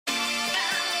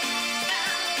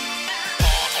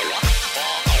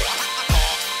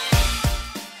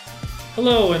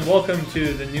Hello and welcome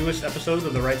to the newest episode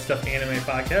of the Right Stuff Anime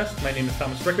Podcast. My name is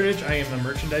Thomas Brickeridge. I am the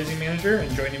merchandising manager, and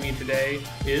joining me today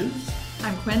is...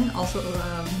 I'm Quinn, also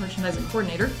a merchandising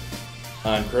coordinator.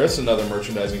 I'm Chris, another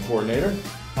merchandising coordinator.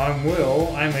 I'm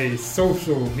Will. I'm a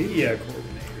social media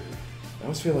coordinator. I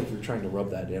always feel like you're trying to rub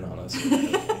that in on us.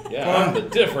 Yeah, I'm the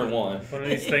different one. One of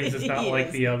these things is not like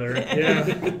the other.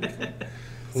 Yeah.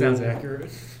 Sounds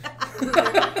accurate.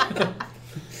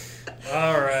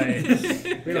 All right.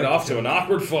 We get off to an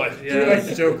awkward foot. We like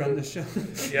to joke on this show.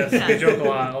 Yes, we joke a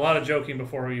lot. A lot of joking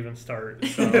before we even start.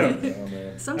 So. Oh,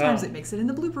 man. Sometimes it makes it in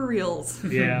the blooper reels.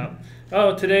 Yeah.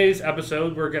 Oh, today's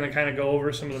episode, we're going to kind of go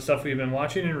over some of the stuff we've been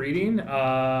watching and reading.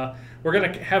 We're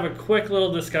going to have a quick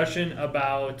little discussion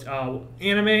about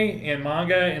anime and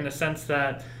manga in the sense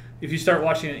that if you start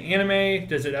watching an anime,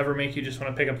 does it ever make you just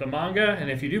want to pick up the manga?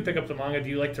 And if you do pick up the manga, do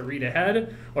you like to read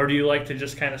ahead? Or do you like to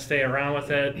just kind of stay around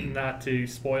with it, not to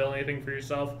spoil anything for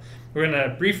yourself? We're going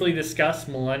to briefly discuss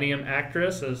Millennium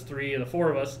Actress, as 3 of the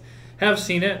 4 of us have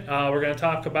seen it. We're going to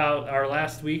talk about our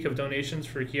last week of donations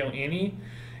for KyoAni.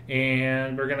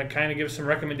 And we're going to kind of give some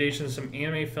recommendations, some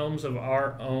anime films of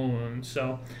our own.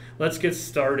 So let's get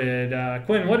started.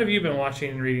 Quinn, what have you been watching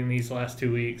and reading these last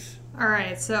 2 weeks? All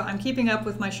right, so I'm keeping up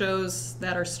with my shows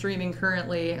that are streaming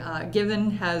currently.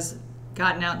 Given has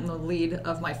gotten out in the lead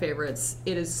of my favorites.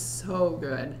 It is so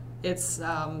good. It's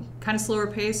kind of slower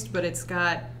paced, but it's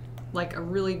got like a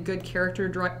really good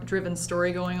character-driven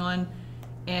story going on.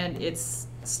 And it's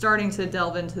starting to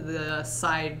delve into the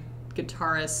side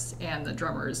guitarists and the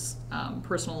drummers'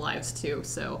 personal lives too.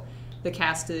 So the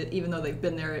cast, even though they've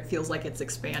been there, it feels like it's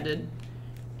expanded,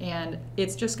 and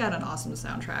it's just got an awesome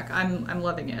soundtrack. I'm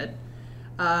loving it.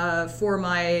 For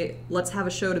my let's have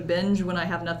a show to binge when I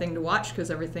have nothing to watch because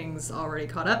everything's already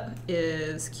caught up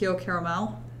is Kyo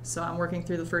Caramel. So I'm working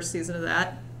through the first season of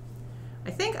that.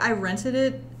 I think I rented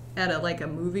it at a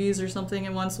movies or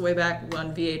something once way back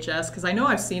on VHS because I know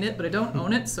I've seen it, but I don't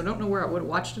own it, so I don't know where I would have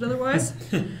watched it otherwise.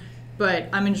 But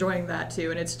I'm enjoying that too,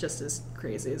 and it's just as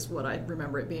crazy as what I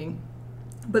remember it being.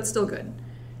 But still good.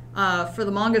 For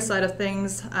the manga side of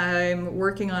things, I'm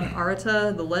working on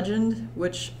Arata, the Legend,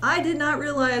 which I did not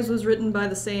realize was written by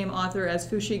the same author as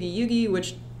Fushigi Yugi,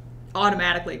 which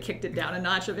automatically kicked it down a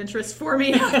notch of interest for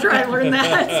me after I learned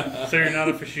that. So you're not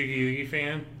a Fushigi Yugi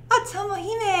fan?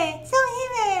 Tomohime,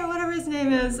 whatever his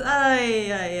name is. That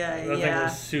thing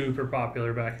was super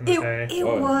popular back in the day. It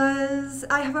was.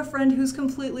 I have a friend who's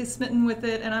completely smitten with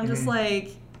it, and I'm just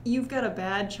like, you've got a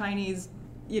bad Chinese,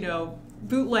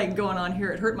 bootleg going on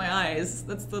here. It hurt my eyes.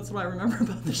 That's what I remember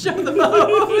about the show the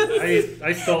most.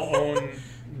 I still own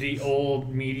the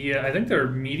old media. I think they're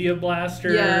Media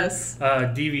Blaster. Yes.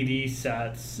 DVD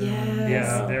sets. Yes.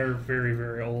 Yeah, they're very,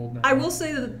 very old now. I will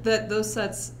say that those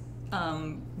sets,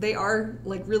 they are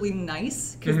like really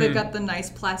nice because they've got the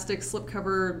nice plastic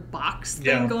slipcover box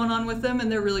thing going on with them,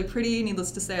 and they're really pretty.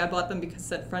 Needless to say, I bought them because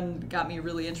that friend got me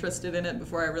really interested in it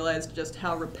before I realized just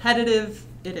how repetitive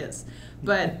it is.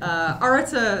 But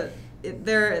Arata,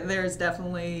 there's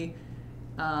definitely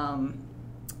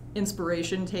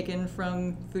inspiration taken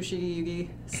from Fushigi Yugi.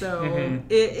 So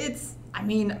it's, I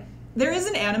mean, there is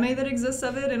an anime that exists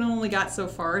of it, and it only got so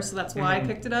far, so that's why I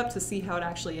picked it up to see how it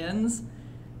actually ends.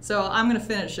 So I'm going to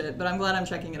finish it, but I'm glad I'm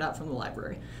checking it out from the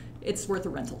library. It's worth a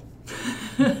rental.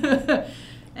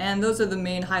 And those are the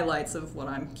main highlights of what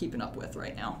I'm keeping up with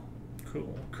right now.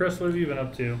 Cool. Chris, what have you been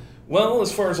up to? Well,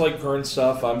 as far as current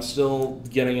stuff, I'm still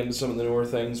getting into some of the newer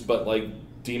things, but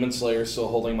Demon Slayer is still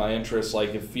holding my interest.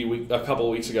 A couple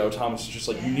of weeks ago, Thomas was just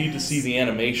like, you need to see the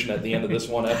animation at the end of this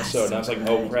one episode. And I was like,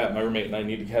 oh crap, my roommate and I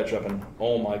need to catch up. And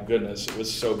oh my goodness, it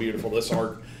was so beautiful. This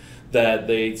arc that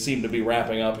they seem to be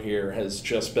wrapping up here has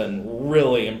just been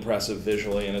really impressive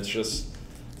visually, and it's just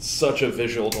such a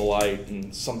visual delight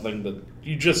and something that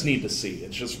you just need to see.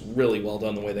 It's just really well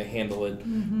done the way they handle it,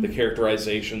 the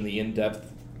characterization, the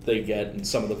in-depth they get, and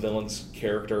some of the villain's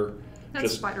character.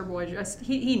 That's Spider-Boy.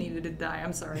 He needed to die.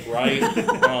 I'm sorry. Right?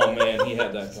 Oh, man, he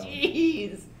had that coming.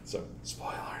 Jeez. So,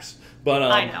 spoilers. But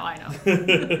I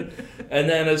know. And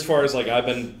then as far as, I've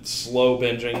been slow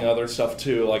binging other stuff,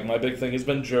 too. My big thing has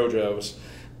been JoJo's.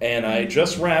 And I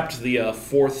just wrapped the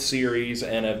 4th series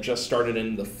and have just started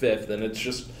in the 5th. And it's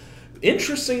just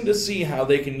interesting to see how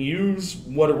they can use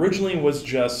what originally was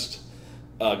just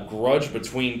a grudge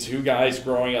between 2 guys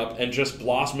growing up and just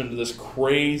blossom into this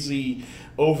crazy,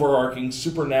 overarching,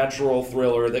 supernatural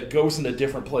thriller that goes into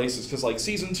different places. Because,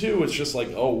 Season 2, it's just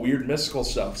weird mystical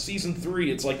stuff. Season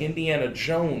 3, it's like Indiana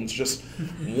Jones just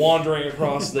wandering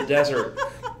across the desert.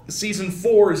 Season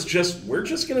 4 is just, we're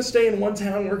just going to stay in one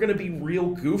town, we're going to be real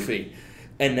goofy.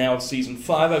 And now Season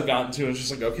 5 I've gotten to, and it's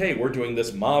just okay, we're doing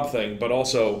this mob thing, but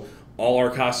also all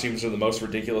our costumes are the most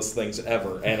ridiculous things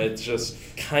ever, and it's just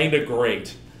kind of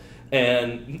great.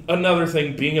 And another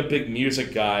thing, being a big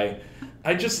music guy,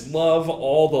 I just love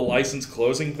all the licensed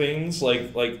closing things.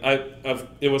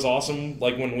 It was awesome.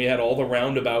 Like when we had all the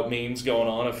roundabout memes going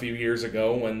on a few years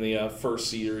ago when the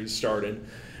first series started,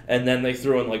 and then they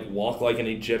threw in like "Walk Like an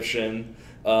Egyptian."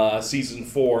 Season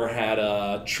 4 had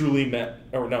 "I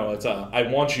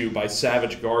Want You" by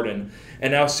Savage Garden,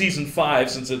 and now season 5,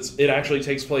 since it actually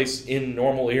takes place in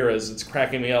normal eras, it's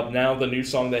cracking me up. Now the new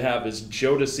song they have is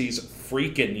Jodeci's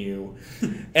 "Freakin' You,"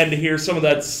 and to hear some of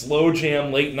that slow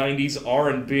jam late '90s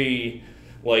R&B,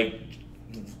 like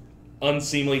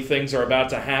unseemly things are about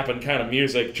to happen kind of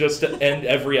music, just to end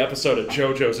every episode of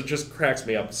JoJo's, it just cracks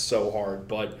me up so hard.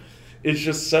 But it's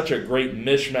just such a great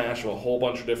mishmash of a whole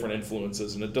bunch of different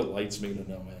influences, and it delights me to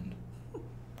no end.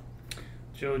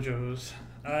 JoJo's.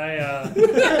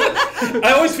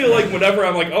 I always feel like whenever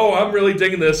I'm like, oh, I'm really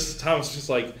digging this, Tom's just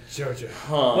like, JoJo.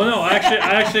 huh. Well, no, I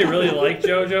actually really like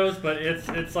JoJo's, but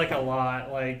it's like a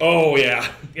lot. Like, Oh, yeah.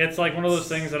 it's like one of those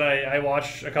things that I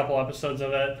watch a couple episodes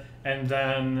of it, and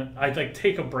then I like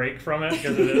take a break from it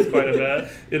because it is quite a bit.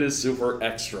 It is super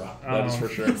extra, that is for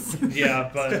sure. Yeah,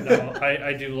 but no,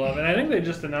 I do love it. And I think they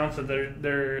just announced that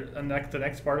the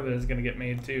next part of it is going to get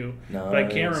made too. But I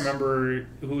can't remember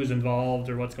who's involved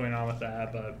or what's going on with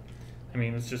that. But I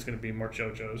mean, it's just going to be more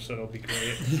JoJo's, so it'll be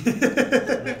great.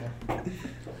 So,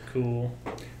 cool.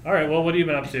 All right. Well, what have you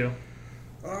been up to?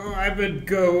 Oh, I've been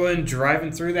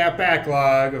driving through that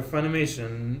backlog of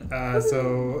Funimation.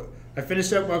 So I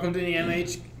finished up Welcome to the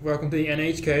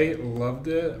NHK. Loved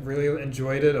it. Really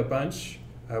enjoyed it a bunch.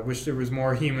 I wish there was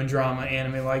more human drama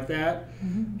anime like that.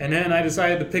 Mm-hmm. And then I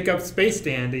decided to pick up Space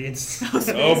Dandy.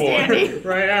 Oh boy!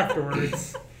 Right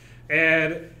afterwards.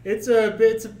 And it's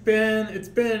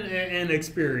been an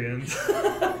experience.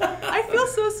 I feel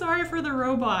so sorry for the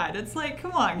robot. It's like,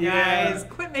 come on, guys, Yeah.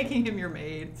 quit making him your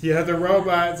maid. Yeah, the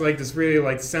robot's like this really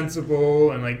like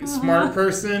sensible and like smart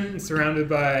person surrounded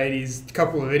by these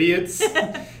couple of idiots.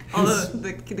 Although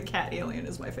the cat alien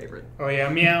is my favorite. Oh yeah,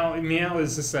 Meow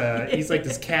is just he's like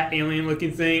this cat alien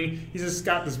looking thing. He's just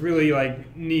got this really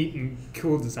like neat and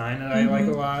cool design that I like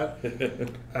a lot.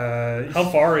 How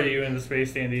far are you in the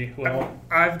Space Dandy? Well,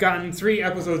 I've gotten 3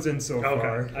 episodes in so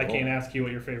far. I can't ask you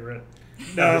what your favorite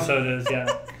episode is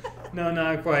yet. No,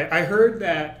 not quite. I heard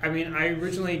that. I mean, I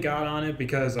originally got on it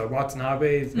because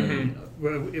Watanabe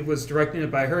it was directing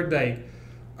it, but I heard like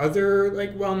other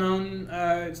like well-known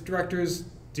directors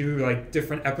do like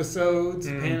different episodes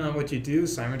depending on what you do.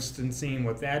 So I'm interested in seeing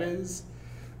what that is.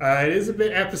 It is a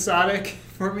bit episodic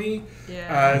for me.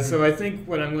 Yeah. So I think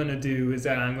what I'm going to do is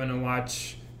that I'm going to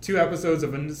watch 2 episodes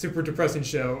of a super depressing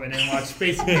show and then watch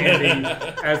Space Dandy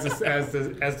as the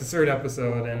 3rd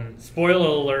episode. And Spoiler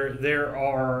alert: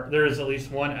 there is at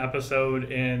least one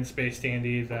episode in Space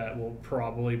Dandy that will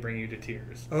probably bring you to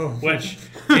tears. Oh. Which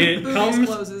it comes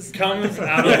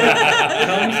out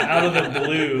of the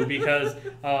blue because,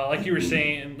 like you were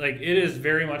saying, like it is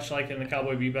very much like in the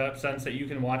Cowboy Bebop sense that you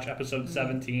can watch episode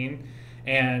 17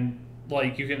 and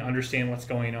like you can understand what's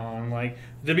going on. Like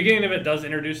the beginning of it does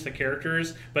introduce the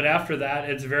characters, but after that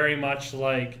it's very much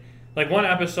like one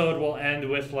episode will end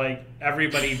with like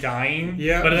everybody dying,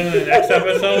 yeah. But then in the next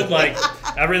episode like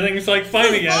everything's like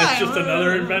fine again. Fine. It's just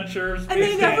another adventure of Space And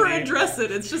they never Dandy. address it.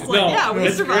 It's just like, No, yeah, we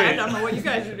it's survived. great. I don't know what you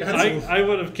guys are doing. I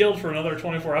would have killed for another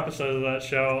 24 episodes of that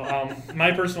show.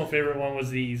 My personal favorite one was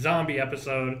the zombie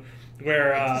episode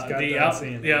where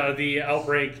the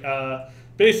outbreak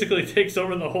basically takes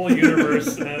over the whole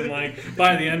universe, and like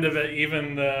by the end of it,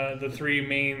 even the 3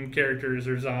 main characters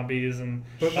are zombies, and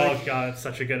oh god, it's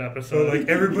such a good episode. So like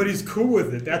everybody's cool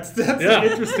with it. That's Yeah.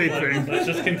 an interesting thing. Let's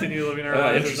just continue living our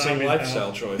lives as Interesting zombies lifestyle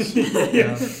now. choice.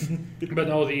 Yeah. But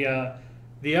no,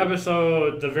 the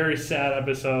episode, the very sad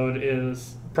episode,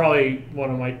 is probably one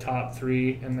of my top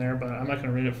 3 in there. But I'm not going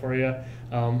to read it for you.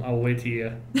 I'll wait till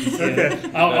you.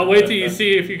 Okay. I'll wait till you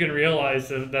see if you can realize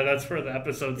that's where the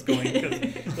episode's going.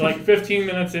 Because like 15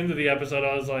 minutes into the episode,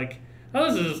 I was like, "Oh,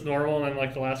 this is just normal," and then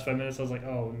like the last 5 minutes, I was like,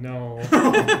 "Oh no."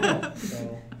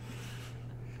 So.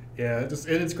 Yeah,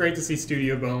 it's great to see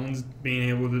Studio Bones being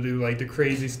able to do like the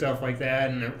crazy stuff like that,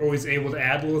 and they're always able to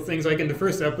add little things. Like in the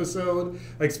first episode,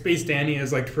 like Space Danny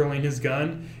is like twirling his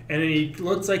gun, and then he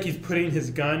looks like he's putting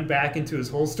his gun back into his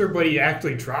holster, but he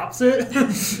actually drops it.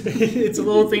 It's a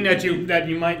little thing that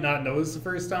you might not notice the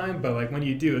first time, but like when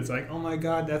you do, it's like, oh my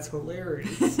god, that's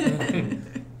hilarious.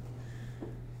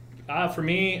 For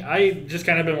me, I just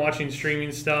kind of been watching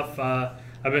streaming stuff.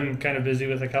 I've been kind of busy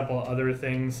with a couple other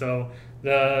things, so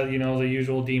the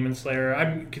usual Demon Slayer.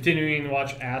 I'm continuing to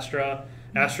watch Astra.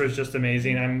 Astra is just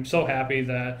amazing. I'm so happy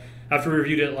that after we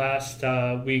reviewed it last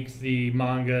week, the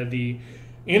manga, the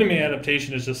anime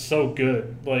adaptation is just so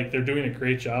good. Like, they're doing a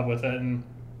great job with it, and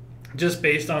just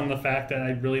based on the fact that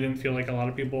I really didn't feel like a lot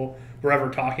of people were ever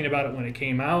talking about it when it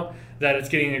came out, that it's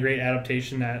getting a great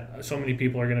adaptation, that so many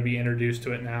people are going to be introduced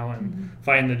to it now and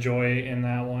find the joy in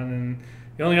that one. And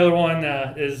the only other one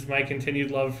is my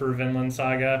continued love for Vinland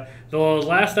Saga. The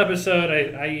last episode,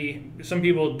 I some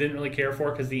people didn't really care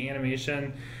for because the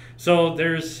animation. So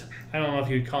there's, I don't know if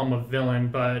you'd call him a villain,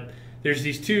 but there's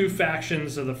these two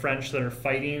factions of the French that are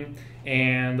fighting,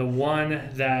 and the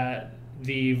one that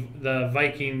the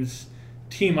Vikings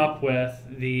team up with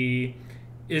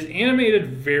is animated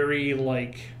very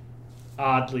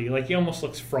oddly, like he almost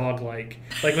looks frog-like.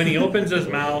 Like when he opens his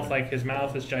mouth, like his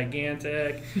mouth is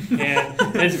gigantic, and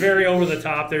it's very over the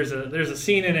top. There's a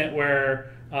scene in it where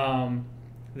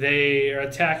they are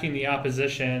attacking the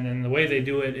opposition, and the way they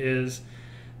do it is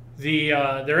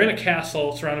they're in a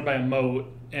castle surrounded by a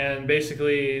moat, and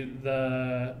basically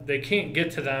they can't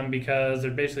get to them because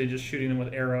they're basically just shooting them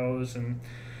with arrows. And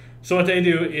so what they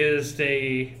do is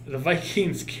the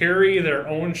Vikings carry their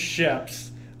own ships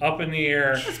up in the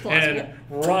air and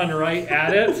run right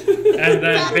at it, and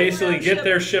then basically get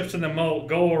their ships in the moat,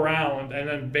 go around, and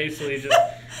then basically just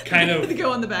kind of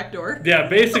go in the back door. Yeah,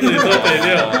 basically is what they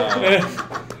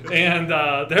do. And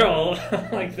they're all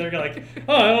they're like,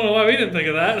 oh, I don't know why we didn't think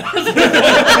of that.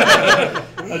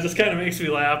 That just kind of makes me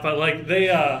laugh. But like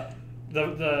the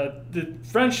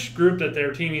French group that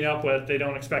they're teaming up with, they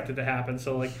don't expect it to happen.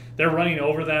 So like they're running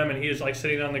over them, and he's like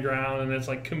sitting on the ground, and it's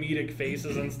like comedic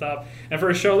faces and stuff. And for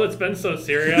a show that's been so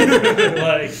serious,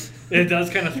 like it does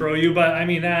kind of throw you. But I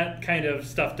mean, that kind of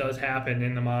stuff does happen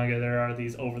in the manga. There are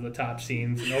these over the top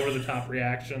scenes and over the top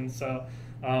reactions. So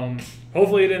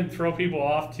hopefully it didn't throw people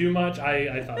off too much.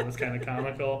 I thought it was kind of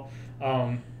comical.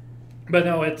 But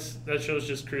no, that show's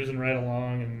just cruising right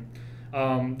along,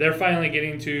 and they're finally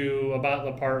getting to about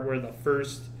the part where the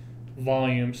first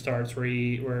volume starts,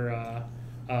 where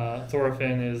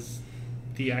Thorfinn is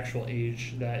the actual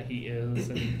age that he is,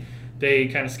 and they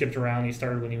kind of skipped around. He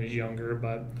started when he was younger,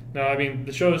 but no, I mean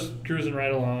the show's cruising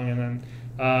right along, and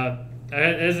then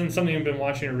it isn't something I've been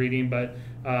watching or reading, but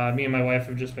me and my wife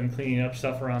have just been cleaning up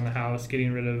stuff around the house,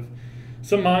 getting rid of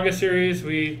some manga series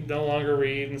we no longer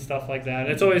read and stuff like that.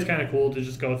 And it's always kind of cool to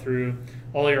just go through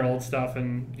all your old stuff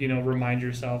and, remind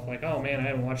yourself like, oh man, I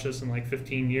haven't watched this in like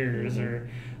 15 years, or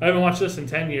I haven't watched this in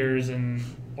 10 years,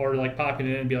 or like popping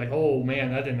it in and be like, oh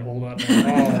man, that didn't hold up at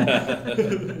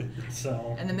all.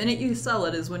 So. And the minute you sell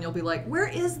it is when you'll be like, where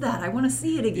is that? I want to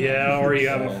see it again. Yeah, or you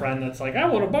have a friend that's like, I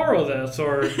want to borrow this,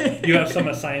 or you have some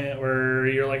assignment where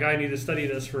you're like, I need to study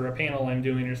this for a panel I'm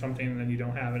doing or something, and then you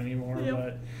don't have it anymore. Yep.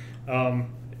 But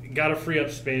got to free up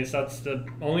space. That's the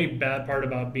only bad part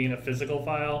about being a physical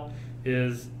file,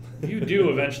 is you do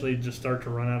eventually just start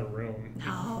to run out of room.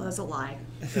 No, that's a lie.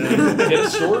 Get a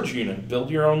storage unit.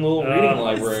 Build your own little reading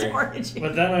library.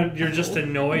 But then you're just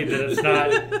annoyed that it's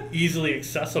not easily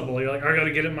accessible. You're like, I got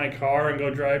to get in my car and go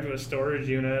drive to a storage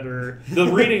unit, or the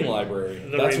reading library.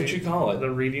 That's what you call it. The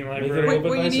reading Make it a library. little bit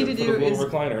What you nicer. need to Put do a little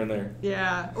is- recliner in there.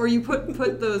 Yeah, or you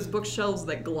put those bookshelves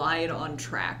that glide on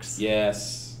tracks.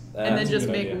 Yes. And then That's a just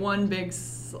good make idea. one big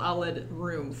solid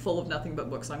room full of nothing but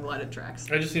books on glided tracks.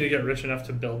 I just need to get rich enough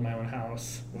to build my own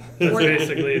house. That's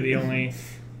basically the only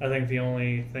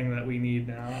thing that we need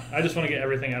now. I just want to get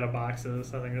everything out of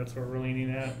boxes. I think that's what we're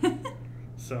leaning at.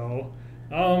 So,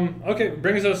 okay,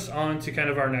 brings us on to kind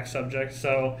of our next subject.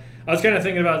 So I was kind of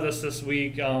thinking about this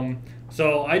week.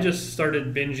 So I just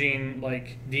started binging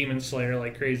like Demon Slayer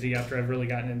like crazy after I've really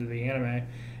gotten into the anime.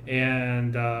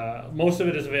 And most of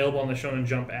it is available on the Shonen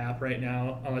Jump app right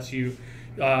now, unless you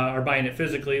are buying it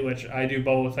physically, which I do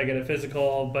both. I get it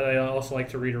physical, but I also like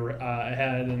to read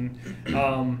ahead. And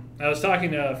I was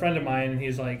talking to a friend of mine, and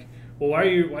he's like, well, why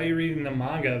are you reading the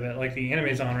manga of it? Like, the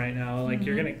anime's on right now. Like,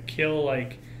 you're going to kill,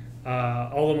 like,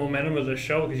 all the momentum of the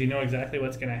show because you know exactly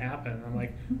what's going to happen. I'm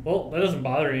like, well, that doesn't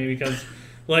bother me because,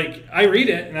 like, I read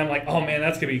it, and I'm like, oh, man,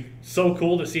 that's going to be so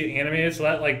cool to see it animated. So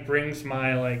that, like, brings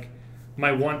my, like,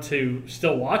 my want to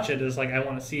still watch it is like I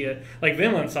want to see it. Like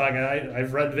Vinland Saga,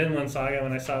 I've read Vinland Saga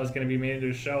when I saw it was going to be made into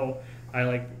a show. I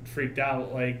like freaked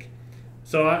out. Like,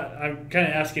 so I'm kind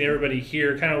of asking everybody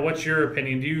here, kind of what's your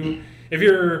opinion? Do you, if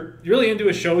you're really into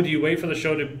a show, do you wait for the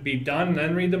show to be done and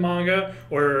then read the manga,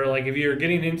 or like if you're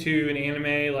getting into an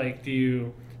anime, like do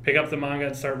you pick up the manga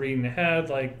and start reading ahead?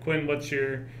 Like Quinn, what's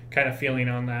your kind of feeling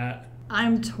on that?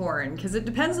 I'm torn because it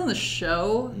depends on the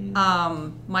show.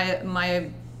 My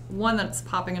one that's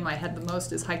popping in my head the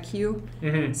most is Haikyuu.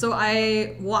 Mm-hmm. So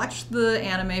I watched the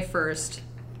anime first,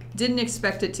 didn't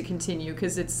expect it to continue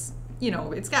because it's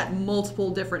it's got multiple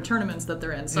different tournaments that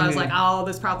they're in. So I was like, oh,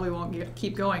 this probably won't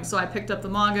keep going. So I picked up the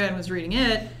manga and was reading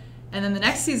it. And then the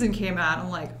next season came out. And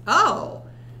I'm like, oh.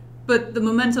 But the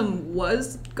momentum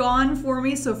was gone for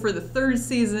me. So for the third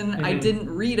season, I didn't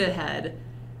read ahead.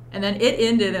 And then it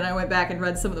ended, and I went back and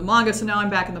read some of the manga. So now I'm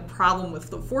back in the problem with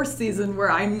the fourth season where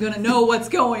I'm going to know what's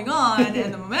going on,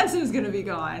 and the momentum's going to be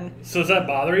gone. So does that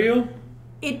bother you?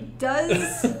 It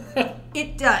does.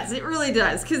 It does. It really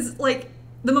does. Because,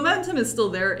 the momentum is still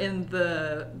there in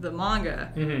the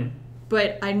manga,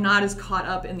 but I'm not as caught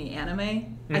up in the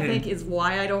anime, I think, is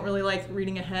why I don't really like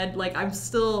reading ahead. I'm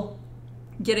still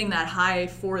getting that high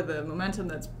for the momentum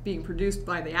that's being produced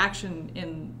by the action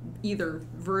in either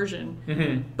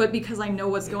version, but because I know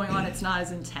what's going on, it's not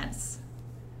as intense.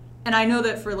 And I know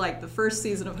that for the first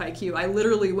season of Haikyuu, I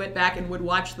literally went back and would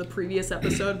watch the previous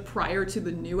episode prior to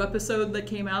the new episode that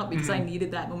came out because I needed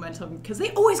that momentum, because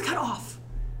they always cut off.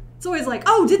 It's always like,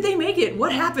 oh, did they make it?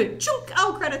 What happened? Chunk!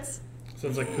 Oh, credits.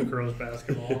 Sounds like Kukuro's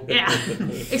basketball. Yeah,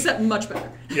 except much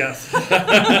better. Yes.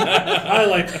 I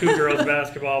liked Kukuro's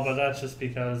basketball, but that's just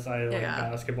because I like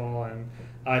basketball, and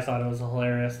I thought it was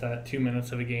hilarious that 2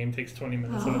 minutes of a game takes 20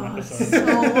 minutes of an episode. So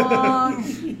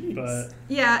long. But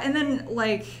yeah, and then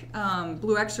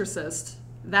Blue Exorcist,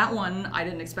 that one, I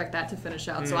didn't expect that to finish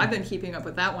out, so I've been keeping up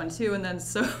with that one too. And then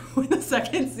so when the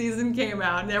second season came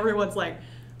out, and everyone's like,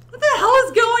 what the hell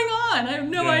is going on? I have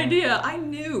no idea. I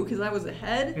knew because I was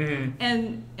ahead,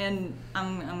 and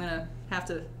I'm gonna have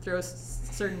to throw a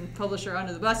certain publisher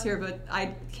under the bus here, but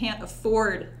I can't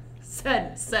afford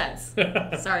said sets.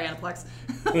 Sorry, Aniplex.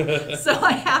 So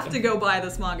I have to go buy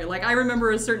this manga. I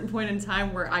remember a certain point in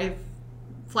time where I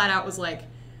flat out was like,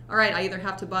 all right, I either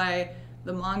have to buy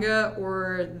the manga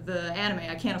or the anime.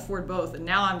 I can't afford both. And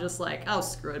now I'm just like, oh,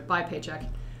 screw it, buy Paycheck.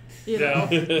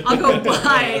 I'll go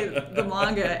buy the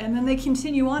manga. And then they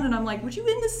continue on, and I'm like, would you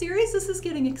end the series? This is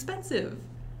getting expensive.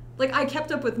 I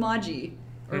kept up with Maji,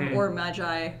 or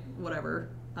Magi, whatever.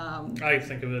 I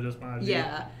think of it as Maji.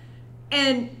 Yeah.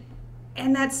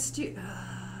 And that's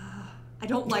I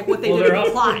don't like what they did with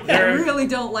the plot. I really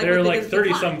don't like what they did with the plot.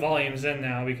 They're 30-some volumes in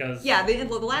now because the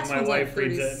last one's my wife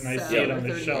reads it and I see it on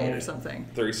the shelf or something.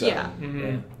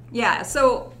 37. Yeah,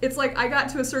 so it's I got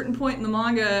to a certain point in the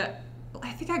manga.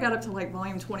 I think I got up to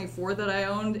volume 24 that I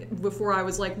owned before I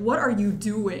was like, what are you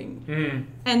doing?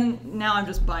 And now I'm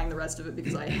just buying the rest of it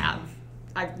because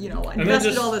I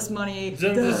invested all this money.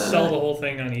 Just sell the whole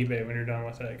thing on eBay when you're done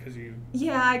with it, because you.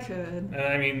 Yeah, I could. And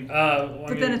I mean,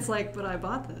 but then it's but I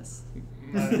bought this.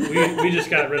 We just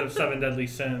got rid of 7 Deadly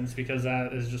Sins because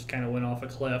that is just kind of went off a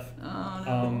cliff. Oh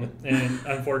no. And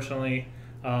unfortunately,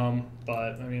 but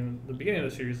I mean, the beginning of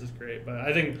the series is great, but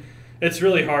I think it's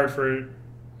really hard for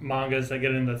mangas that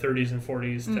get in the 30s and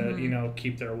 40s to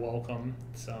keep their welcome.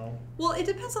 So well, it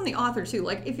depends on the author too.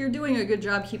 If you're doing a good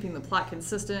job keeping the plot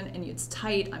consistent and it's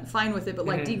tight, I'm fine with it.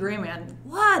 But D. Gray Man,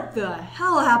 what the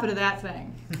hell happened to that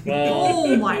thing? Well,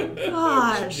 oh my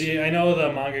gosh! I know the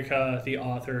mangaka, the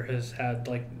author, has had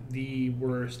the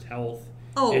worst health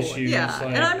issues. Yeah,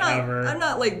 and I'm not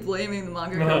ever. blaming the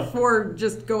mangaka for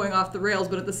just going off the rails,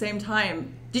 but at the same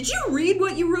time, did you read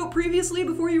what you wrote previously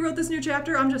before you wrote this new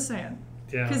chapter? I'm just saying.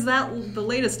 Yeah. Because the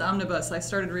latest omnibus, I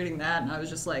started reading that, and I was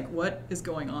just like, what is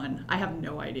going on? I have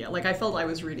no idea. I felt I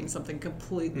was reading something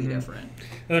completely different.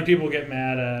 And then people get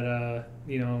mad at,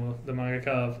 the mangaka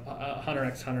of Hunter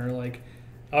x Hunter,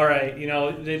 all right,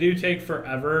 they do take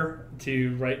forever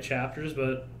to write chapters,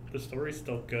 but the story's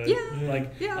still good.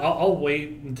 Yeah. I'll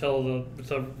wait until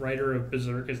the writer of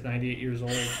Berserk is 98 years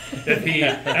old. If he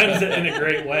ends it in a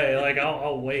great way,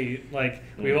 I'll wait.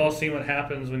 We've all seen what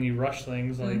happens when you rush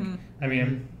things. I mean,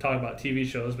 I'm talking about TV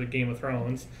shows, but Game of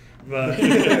Thrones. But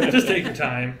just take your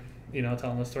time,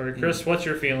 telling the story. Chris, what's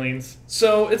your feelings?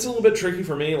 So it's a little bit tricky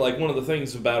for me. One of the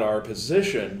things about our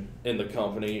position in the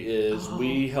company is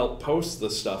we help post the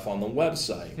stuff on the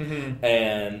website.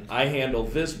 And I handle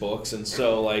VizBooks, and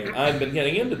so I've been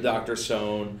getting into Dr.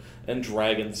 Stone and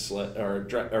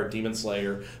or Demon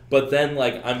Slayer, but then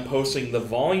I'm posting the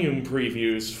volume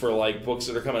previews for books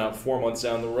that are coming out 4 months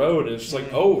down the road, and it's just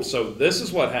oh, so this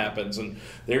is what happens, and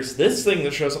there's this thing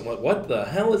that shows up. What the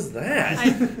hell is that?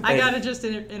 I gotta just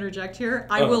interject here.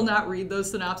 I will not read those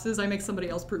synopses. I make somebody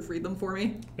else proofread them for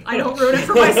me. I don't ruin it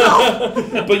for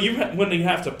myself. But when you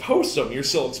have to post them, you're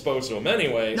still exposed to them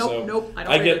anyway. Nope.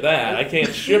 I get that. I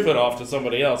can't ship it off to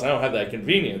somebody else. I don't have that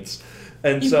convenience.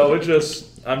 And so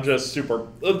I'm just a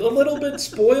little bit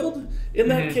spoiled in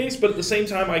that case, but at the same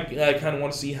time, I kind of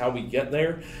want to see how we get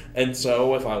there. And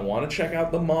so if I want to check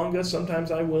out the manga, sometimes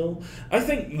I will. I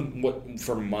think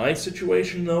for my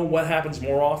situation, though, what happens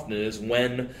more often is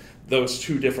when those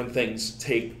two different things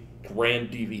take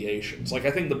grand deviations. Like,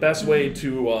 I think the best way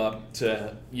to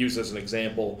use as an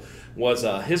example was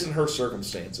His and Her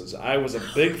Circumstances. I was a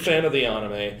big fan of the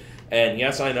anime, and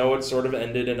yes, I know it sort of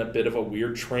ended in a bit of a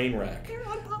weird train wreck. They're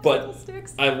on popsicle But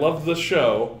sticks. I loved the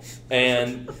show,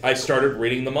 and I started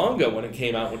reading the manga when it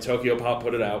came out, when Tokyo Pop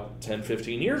put it out 10,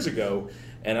 15 years ago,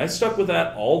 and I stuck with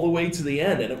that all the way to the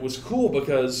end, and it was cool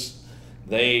because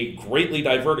they greatly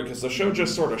diverted, because the show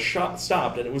just sort of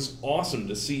stopped, and it was awesome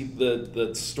to see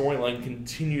the storyline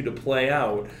continue to play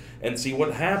out and see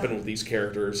what happened with these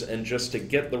characters, and just to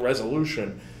get the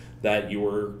resolution that you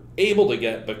were able to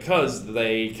get because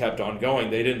they kept on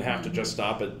going. They didn't have to just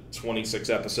stop at 26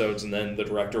 episodes and then the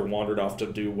director wandered off to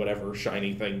do whatever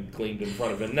shiny thing gleamed in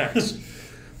front of him next.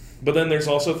 But then there's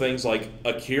also things like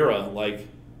Akira. Like,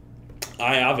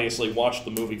 I obviously watched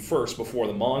the movie first before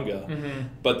the manga,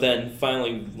 but then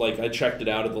finally, like, I checked it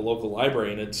out at the local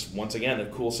library, and it's, once again, a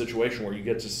cool situation where you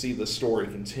get to see the story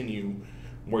continue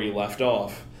where you left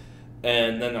off.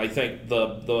 And then I think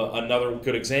the another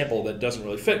good example that doesn't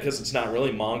really fit, because it's not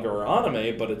really manga or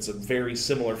anime, but it's a very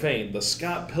similar vein, the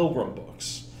Scott Pilgrim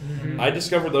books. I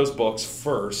discovered those books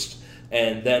first,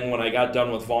 and then when I got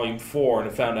done with Volume 4 and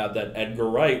I found out that Edgar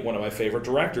Wright, one of my favorite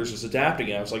directors, was adapting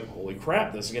it, I was like, holy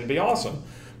crap, this is going to be awesome.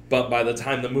 But by the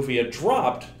time the movie had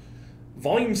dropped,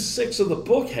 Volume 6 of the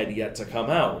book had yet to come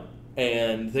out,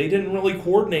 and they didn't really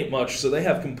coordinate much, so they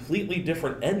have completely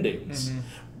different endings.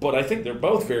 But I think they're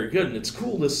both very good, and it's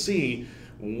cool to see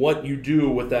what you do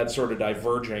with that sort of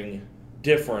diverging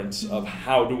difference of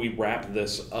how do we wrap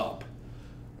this up.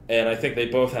 And I think they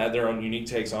both had their own unique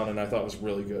takes on it, and I thought it was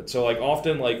really good. So, like,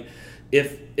 often, like,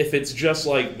 if it's just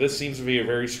like, this seems to be a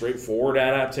very straightforward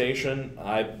adaptation,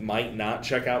 I might not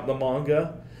check out the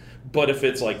manga. But if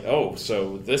it's like, oh,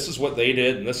 so this is what they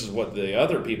did, and this is what the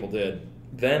other people did,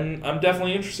 then I'm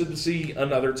definitely interested to see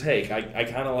another take. I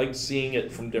kind of like seeing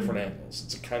it from different angles.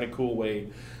 It's a kind of cool way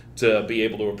to be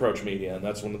able to approach media, and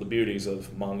that's one of the beauties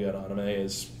of manga and anime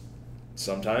is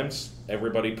sometimes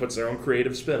everybody puts their own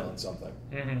creative spin on something.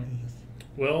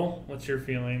 Will, what's your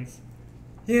feelings?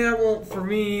 Yeah, well, for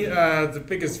me, the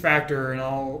biggest factor in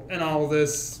all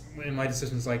this, in my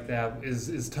decisions like that,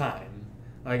 is time.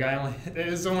 Like,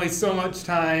 there's only so much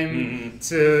time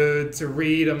to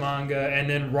read a manga and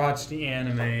then watch the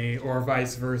anime, or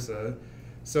vice versa.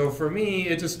 So for me,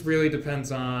 it just really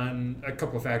depends on a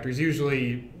couple of factors.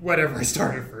 Usually, whatever I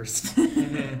started first.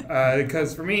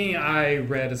 Because for me, I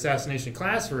read Assassination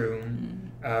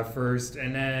Classroom first,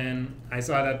 and then I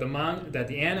saw that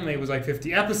the anime was like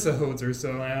 50 episodes or so,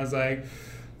 and I was like,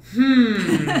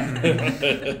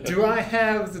 do I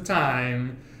have the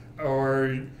time?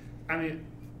 Or, I mean,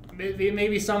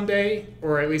 maybe someday,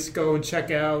 or at least go and check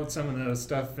out some of the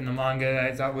stuff in the manga that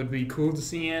I thought would be cool to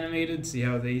see animated, see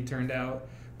how they turned out.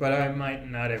 But I might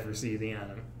not ever see the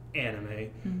anime.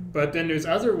 But then there's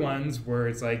other ones where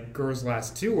it's like Girls'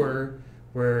 Last Tour,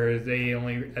 where they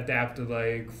only adapted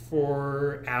like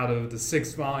 4 out of the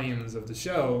 6 volumes of the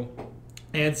show.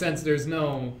 And since there's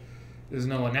no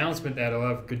announcement that it'll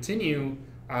ever continue,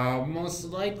 I'll most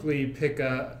likely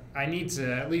I need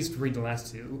to at least read the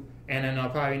last 2. And then I'll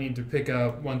probably need to pick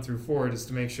up 1 through 4 just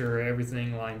to make sure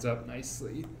everything lines up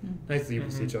nicely with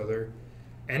each other.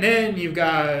 And then you've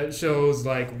got shows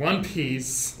like One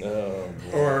Piece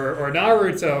or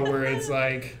Naruto, where it's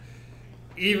like,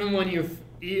 even when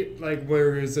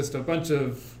where it's just a bunch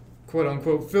of quote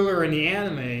unquote filler in the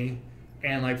anime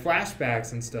and like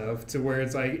flashbacks and stuff, to where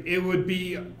it's like it would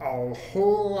be a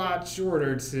whole lot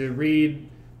shorter to read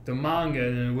the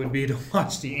manga than it would be to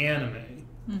watch the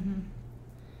anime.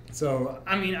 So,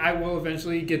 I mean, I will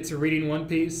eventually get to reading One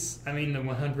Piece. I mean, the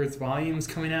 100th volume's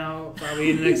coming out probably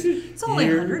in the next It's only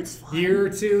 100. It's fine. year or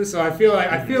two. So I feel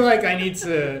like I need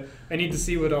to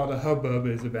see what all the hubbub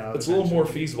is about. It's a little more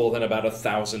feasible than about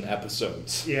 1,000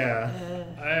 episodes. Yeah.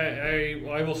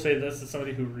 I will say this as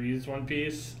somebody who reads One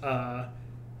Piece.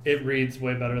 It reads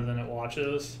way better than it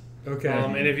watches. Okay.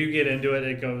 And if you get into it,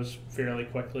 it goes fairly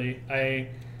quickly. I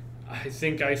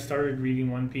think I started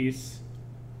reading One Piece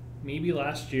maybe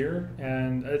last year,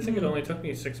 and I think it only took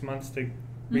me 6 months to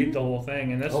read the whole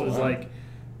thing, and this was like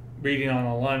reading on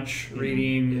a lunch,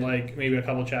 reading like maybe a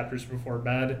couple chapters before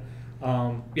bed.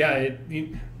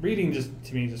 Reading just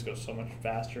to me just goes so much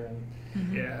faster,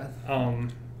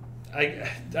 and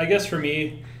I guess for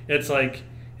me it's like,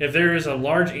 if there is a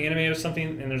large anime of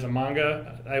something and there's a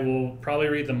manga, I will probably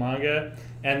read the manga,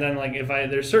 and then like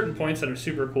there's certain points that are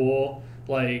super cool,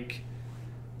 like,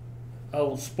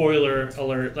 oh, spoiler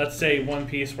alert, let's say One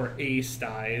Piece where Ace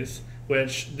dies,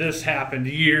 which this happened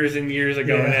years and years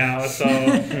ago Yeah. now. So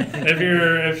if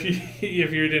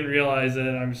you didn't realize it,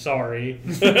 I'm sorry.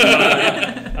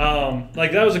 But,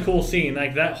 like that was a cool scene.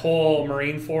 Like that whole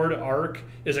Marineford arc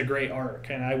is a great arc,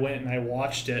 and I went and I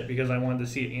watched it because I wanted to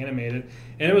see it animated,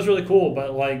 and it was really cool.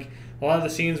 But like a lot of the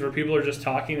scenes where people are just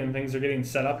talking and things are getting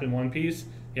set up in one piece,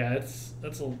 yeah, it's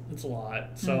a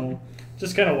lot. So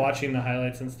just kind of watching the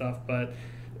highlights and stuff, but.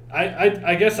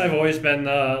 I guess I've always been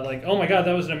like, oh my god,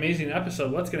 that was an amazing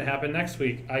episode. What's going to happen next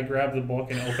week? I grab the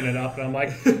book and open it up, and I'm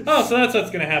like, oh, so that's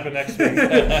what's going to happen next week. And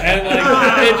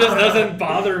like, it just doesn't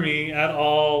bother me at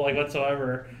all, like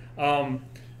whatsoever.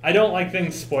 I don't like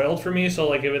things spoiled for me. So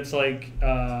like, if it's like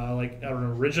an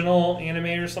original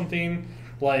anime or something,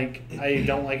 like I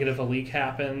don't like it if a leak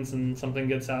happens and something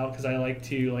gets out because I like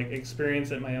to like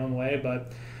experience it my own way.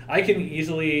 But I can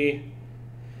easily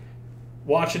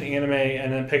watch an anime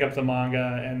and then pick up the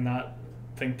manga and not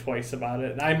think twice about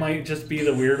it. I might just be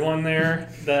the weird one there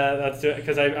that's doing,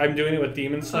 because I'm doing it with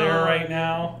Demon Slayer right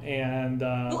now, and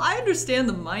well, I understand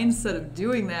the mindset of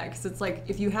doing that because it's like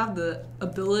if you have the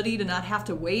ability to not have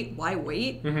to wait, why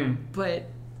wait? But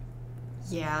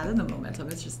yeah, then the momentum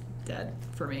is just dead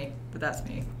for me. But that's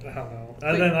me. I don't know.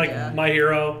 And then like My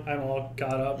Hero, I'm all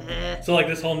caught up. So like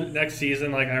this whole next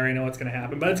season, like I already know what's gonna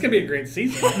happen, but it's gonna be a great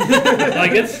season.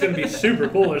 Like it's gonna be super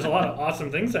cool. There's a lot of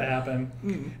awesome things that happen.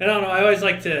 And I don't know. I've always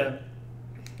liked to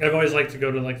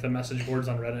go to like the message boards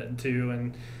on Reddit too,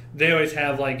 and they always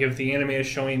have like if the anime is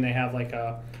showing, they have like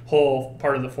a whole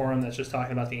part of the forum that's just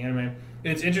talking about the anime. And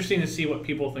it's interesting to see what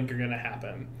people think are gonna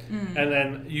happen, and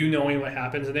then knowing what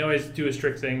happens. And they always do a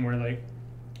strict thing where like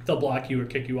they'll block you or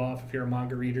kick you off if you're a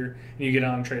manga reader and you get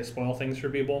on and try to spoil things for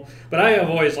people. But I have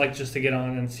always liked just to get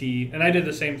on and see, and I did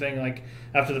the same thing like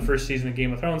after the first season of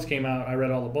Game of Thrones came out, I read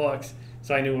all the books,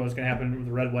 so I knew what was going to happen with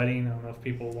the Red Wedding. I don't know if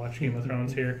people watch Game of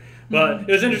Thrones here, but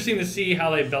it was interesting to see how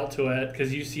they built to it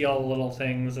because you see all the little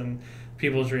things and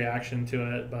people's reaction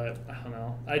to it. But I don't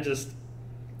know, I just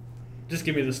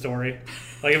give me the story.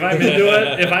 Like if I'm into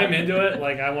it,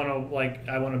 like I want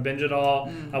to binge it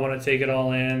all. I want to take it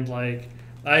all in. Like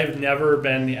I've never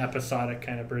been the episodic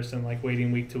kind of person, like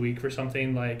waiting week to week for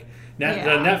something. Like the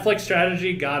Netflix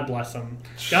strategy, God bless them.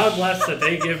 God bless that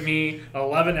they give me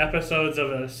 11 episodes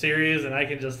of a series and I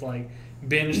can just like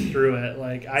binge through it.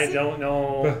 Like I don't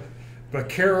know. But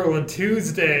Carol and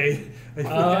Tuesday.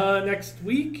 Next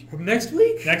week? Next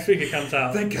week? Next week it comes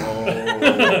out. Thank God.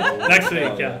 Next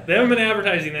week, yeah. They haven't been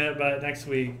advertising it, but next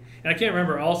week. And I can't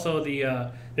remember. Also,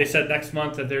 they said next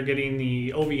month that they're getting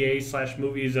the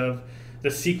OVA/movies of the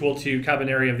sequel to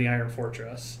Cabaneri of the Iron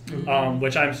Fortress,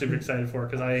 which I'm super excited for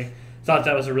because I thought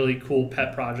that was a really cool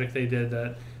pet project they did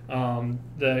that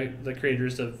the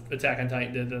creators of Attack on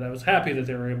Titan did that I was happy that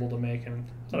they were able to make, and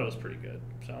I thought it was pretty good.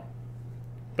 So,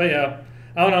 but yeah,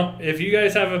 I don't know. If you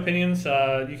guys have opinions,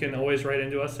 you can always write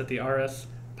into us at the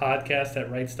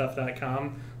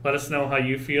rspodcast@rightstuff.com. Let us know how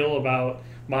you feel about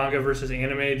manga versus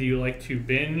anime. Do you like to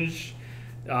binge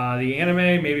the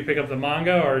anime, maybe pick up the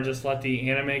manga, or just let the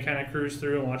anime kind of cruise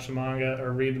through and watch the manga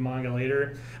or read the manga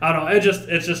later? I don't know. It's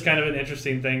just kind of an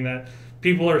interesting thing that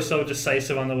people are so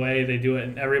decisive on the way they do it,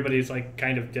 and everybody's like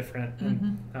kind of different.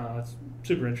 And it's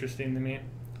super interesting to me.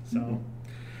 So,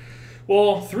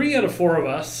 well, 3 out of 4 of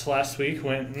us last week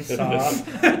went and saw.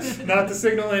 Not to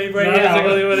signal anybody Not to out.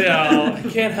 signal anybody out. I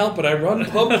can't help it. I run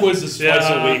pub quizzes twice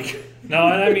a week. No,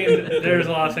 I mean, there's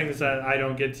a lot of things that I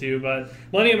don't get to, but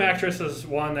Millennium Actress is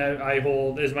one that I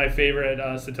hold is my favorite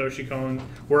Satoshi Kon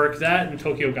work. That and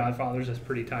Tokyo Godfathers is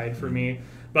pretty tied for me.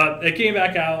 But it came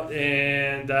back out,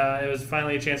 and it was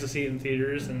finally a chance to see it in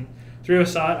theaters, and 3 of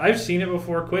us saw it. I've seen it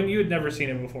before. Quinn, you had never seen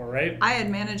it before, right? I had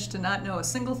managed to not know a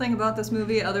single thing about this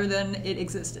movie other than it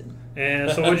existed. And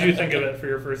so what did you think of it for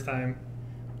your first time?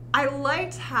 I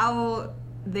liked how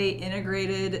they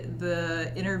integrated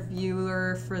the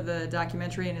interviewer for the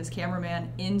documentary and his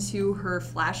cameraman into her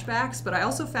flashbacks, but I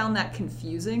also found that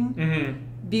confusing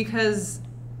because,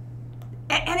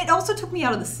 and it also took me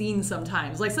out of the scene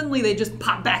sometimes. Like suddenly they just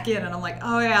pop back in and I'm like,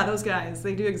 oh yeah, those guys,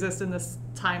 they do exist in this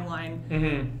timeline.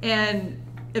 And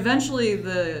eventually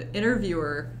the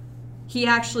interviewer, he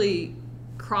actually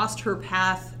crossed her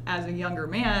path as a younger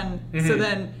man, so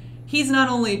then he's not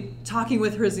only talking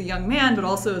with her as a young man, but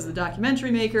also as the documentary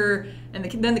maker, and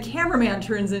then the cameraman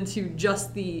turns into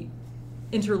just the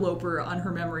interloper on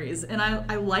her memories. And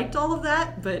I liked all of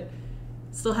that, but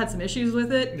still had some issues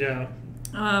with it. Yeah.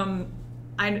 I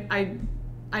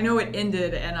know it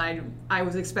ended, and I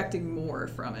was expecting more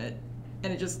from it,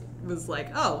 and it just was like,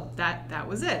 oh, that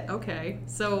was it. Okay.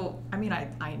 So, I mean, I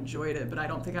enjoyed it, but I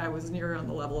don't think I was near on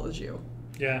the level as you.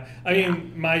 Yeah, I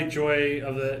mean, my joy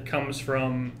of it comes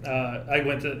from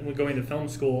going to film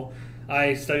school.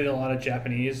 I studied a lot of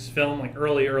Japanese film, like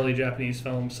early Japanese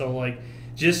film. So like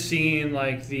just seeing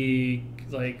like the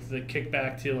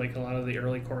kickback to like a lot of the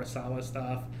early Kurosawa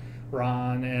stuff,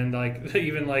 Ron, and like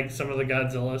even like some of the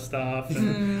Godzilla stuff.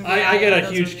 And I get a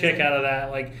huge kick out of that.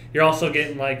 Like you're also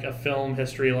getting like a film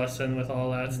history lesson with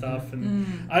all that stuff.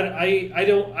 And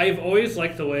I've always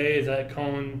liked the way that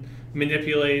Kon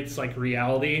manipulates like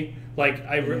reality. Like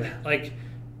like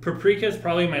Paprika is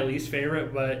probably my least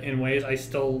favorite, but in ways I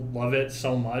still love it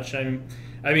so much. I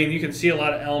mean, you can see a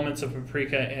lot of elements of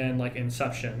Paprika in like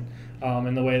Inception,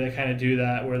 and the way they kind of do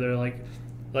that, where they're like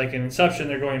in Inception,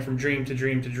 they're going from dream to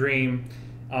dream to dream,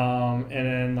 and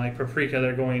then like Paprika,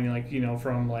 they're going like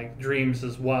from like dreams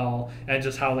as well, and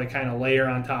just how they kind of layer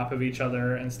on top of each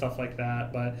other and stuff like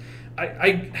that. But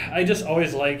I just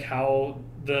always like how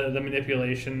the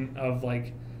manipulation of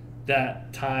like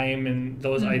that time and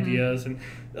those ideas, and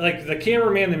like the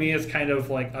cameraman to me is kind of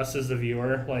like us as the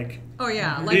viewer. Like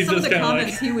like some of the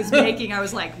comments he was making, I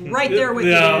was like right there with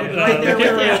you. Right there the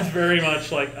cameraman's very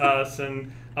much like us,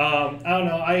 and I don't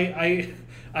know.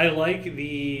 I like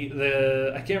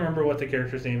the I can't remember what the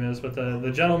character's name is, but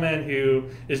the gentleman who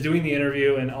is doing the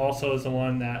interview and also is the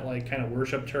one that like kind of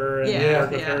worshipped her and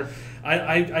worked with her.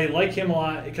 I like him a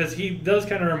lot because he does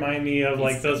kind of remind me of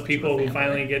like those people who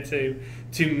finally get to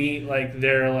meet like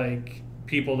their like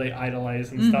people they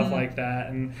idolize and stuff like that,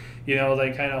 and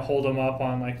they kind of hold him up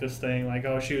on like this thing like,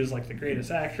 oh, she was like the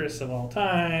greatest actress of all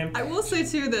time. I will say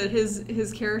too that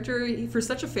his character, for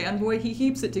such a fanboy, he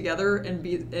keeps it together and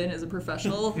as a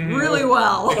professional really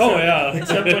well. Oh yeah,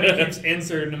 except when he keeps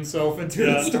inserting himself into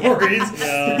the stories.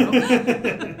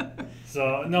 Yeah.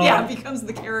 So no, it becomes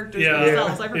the characters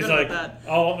themselves. I forgot about that.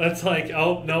 Oh, it's like,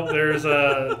 oh nope, there's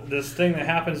this thing that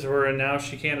happens to her, and now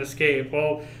she can't escape.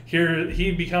 Well, here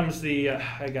he becomes the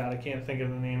I can't think of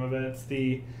the name of it. It's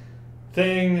the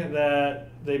thing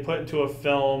that they put into a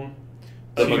film.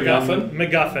 The MacGuffin?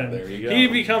 MacGuffin. There you go. He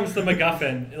becomes the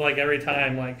MacGuffin, like, every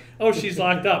time. Like, oh, she's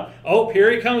locked up. Oh,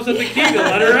 here he comes with the key to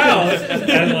let her out.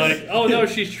 And, like, oh, no,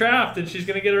 she's trapped and she's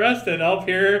going to get arrested. Oh,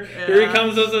 here he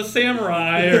comes as a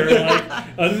samurai or, like,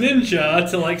 a ninja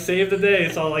to, like, save the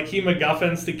day. So, like, he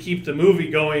MacGuffins to keep the movie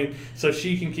going so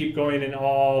she can keep going in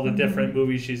all the different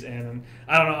movies she's in. And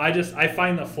I don't know. I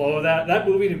find the flow of that. That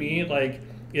movie, to me, like,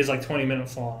 is, like, 20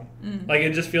 minutes long. Like,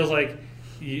 it just feels like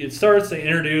it starts to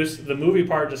introduce the movie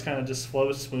part, just kind of just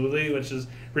flows smoothly, which is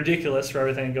ridiculous for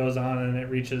everything that goes on, and it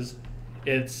reaches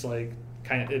its like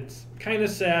kind of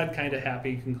sad, kind of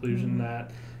happy conclusion that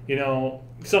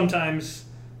sometimes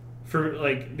for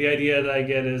like the idea that I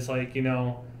get is like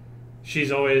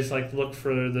she's always like looked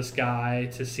for this guy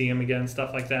to see him again,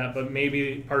 stuff like that, but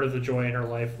maybe part of the joy in her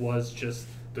life was just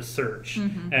the search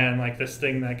and like this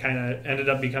thing that kind of ended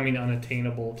up becoming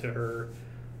unattainable to her.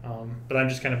 But I'm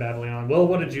just kind of babbling on. Will,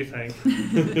 what did you think?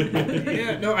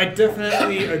 I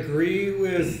definitely agree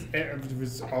with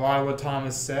a lot of what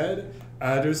Thomas said.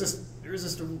 There's just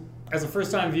as a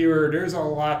first-time viewer, there's a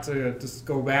lot to just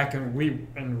go back and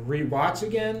rewatch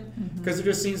again, because there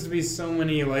just seems to be so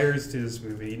many layers to this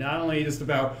movie. Not only just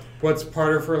about what's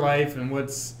part of her life and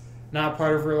what's not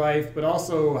part of her life, but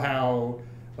also how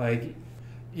like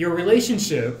your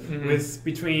relationship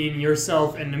between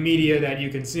yourself and the media that you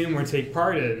consume or take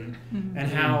part in, and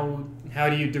how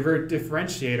do you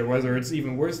differentiate, or whether it's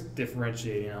even worth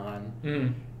differentiating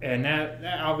on. And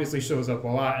that obviously shows up a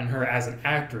lot in her as an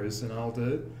actress, and all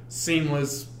the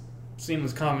seamless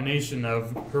combination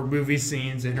of her movie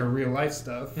scenes and her real life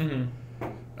stuff.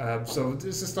 So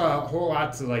there's just a whole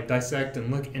lot to like dissect and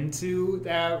look into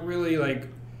that really like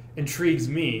intrigues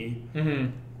me.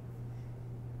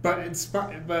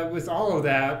 But with all of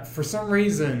that, for some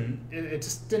reason, it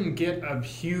just didn't get a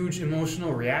huge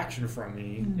emotional reaction from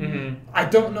me. I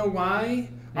don't know why.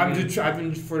 I've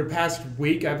been for the past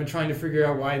week, I've been trying to figure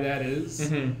out why that is.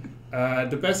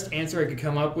 The best answer I could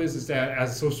come up with is that as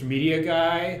a social media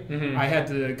guy, I had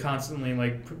to constantly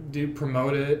like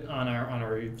promote it on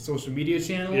our social media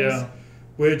channels.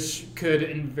 Which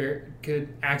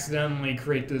could accidentally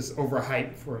create this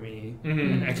overhype for me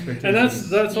and expectations.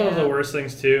 And that's one of the worst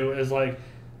things too. Is like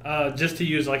just to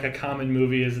use like a common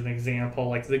movie as an example,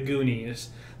 like The Goonies.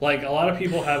 Like a lot of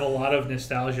people have a lot of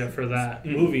nostalgia for that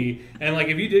movie, and like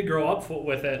if you did grow up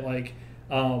with it, like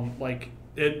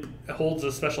it holds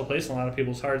a special place in a lot of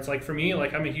people's hearts. Like for me,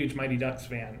 like I'm a huge Mighty Ducks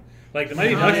fan. Like the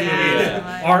Mighty Ducks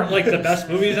movies aren't like the best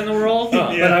movies in the world,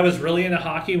 but I was really into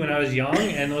hockey when I was young,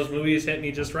 and those movies hit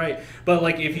me just right. But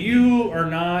like if you are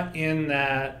not in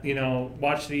that,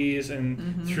 watch these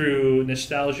and through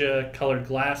nostalgia colored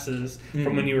glasses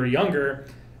from when you were younger,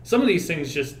 some of these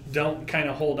things just don't kind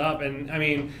of hold up. And I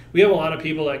mean, we have a lot of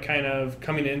people that kind of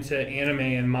coming into anime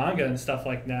and manga and stuff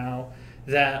like now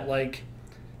that like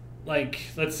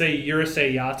let's say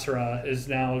Urusei Yatsura is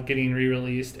now getting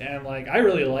re-released, and like I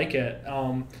really like it.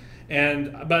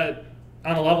 But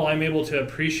on a level, I'm able to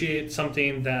appreciate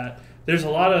something that there's a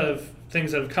lot of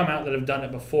things that have come out that have done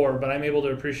it before, but I'm able to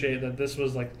appreciate that this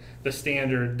was like the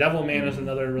standard. Devilman is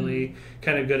another really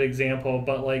kind of good example,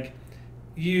 but like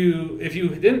if you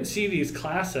didn't see these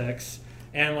classics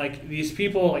and like these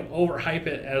people like overhype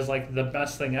it as like the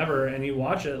best thing ever, and you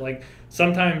watch it, like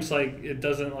sometimes like it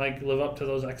doesn't like live up to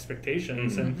those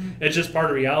expectations, and it's just part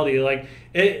of reality. Like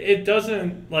it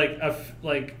doesn't like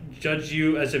judge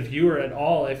you as a viewer at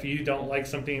all if you don't like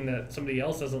something that somebody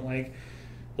else doesn't like.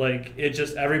 Like it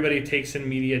just, everybody takes in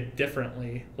media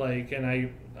differently. Like, and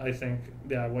I think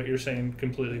what you're saying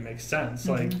completely makes sense.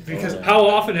 Like, Because how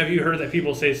often have you heard that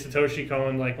people say Satoshi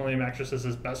Kon, like Millennium Actress, is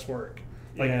his best work?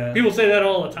 Like Yeah. people say that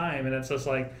all the time, and it's just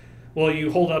like, well,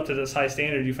 you hold up to this high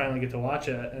standard, you finally get to watch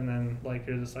it, and then like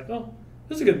you're just like, oh,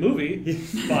 this is a good movie,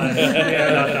 but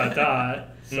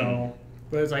So,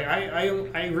 But it's like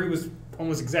I agree with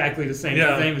almost exactly the same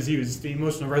thing as you. It's the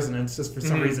emotional resonance, just for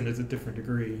some reason, is a different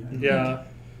degree. yeah.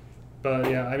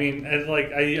 But yeah, I mean, and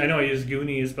like I know I used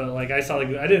Goonies, but like I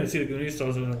didn't see the Goonies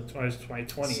until I was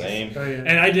 2020. Same. Oh, yeah.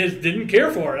 And I just didn't care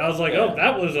for it. I was like, oh,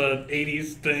 that was a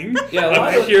 80s thing. Yeah, a a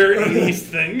lot of- pure 80s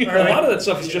thing. A lot of that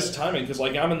stuff is just timing, because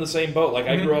like I'm in the same boat. Like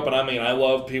I grew up, and I mean, I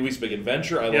love Pee-wee's Big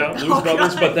Adventure, I love Blues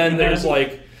Brothers, but then there's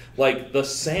like The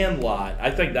Sandlot.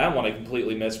 I think that one I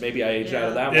completely missed. Maybe I aged out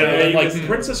of that one. Yeah, And then, like you-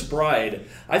 Princess Bride,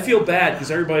 I feel bad because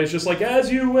everybody's just like,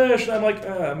 as you wish. And I'm like,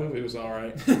 that movie was all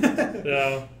right.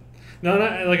 Yeah. No,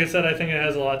 like I said, I think it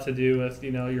has a lot to do with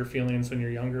your feelings when you're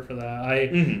younger for that.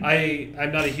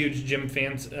 I'm not a huge Jim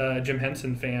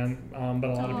Henson fan,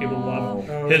 but a lot of people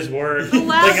love his work.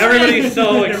 Like everybody's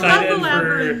so excited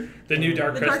for the new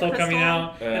Dark Crystal coming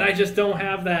out, and I just don't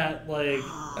have that like.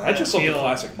 I just love the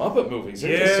classic Muppet movies.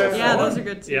 They're just so fun. Yeah, those are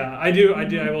good too. Yeah, I do.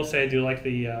 I will say I do like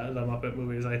the Muppet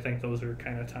movies. I think those are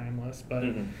kind of timeless. But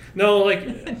no, like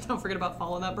Don't forget about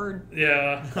Follow That Bird.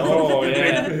 yeah. Oh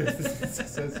yeah.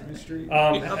 Sesame Street.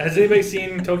 Has anybody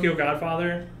seen Tokyo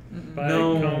Godfather? By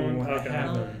Coen? I Okay.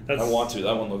 haven't. That's, I want to.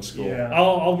 That one looks cool. Yeah.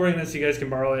 I'll bring this so you guys can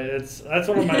borrow it. That's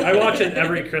one of my. I watch it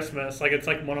every Christmas. Like it's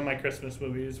like one of my Christmas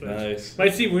movies, which Nice.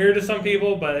 might seem weird to some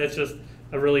people, but it's just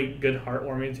a really good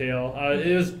heartwarming tale. It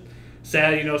is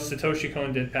sad, Satoshi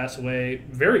Kon did pass away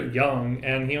very young,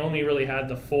 and he only really had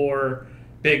the 4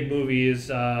 big movies: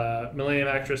 Millennium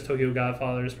Actress, Tokyo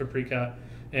Godfathers, Paprika,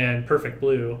 and Perfect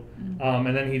Blue.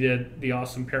 And then he did the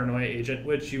awesome Paranoia Agent,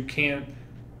 which you can't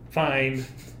find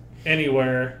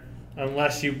anywhere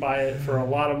unless you buy it for a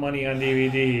lot of money on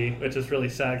DVD, which is really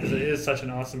sad because it is such an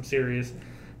awesome series.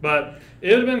 But it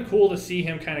would have been cool to see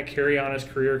him kind of carry on his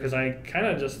career, because I kind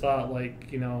of just thought,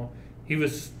 like, he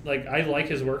was, like, I like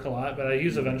his work a lot, but he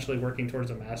was eventually working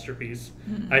towards a masterpiece,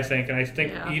 I think. And I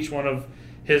think each one of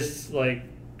his, like,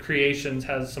 creations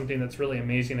has something that's really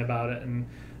amazing about it. And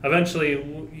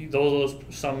eventually those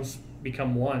sums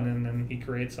become one, and then he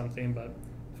creates something, but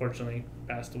fortunately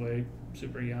passed away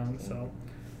super young. So,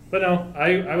 but no,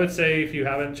 I would say if you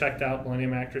haven't checked out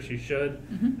Millennium Actress, you should.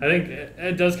 I think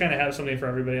it does kind of have something for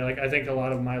everybody. Like, I think a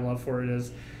lot of my love for it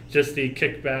is just the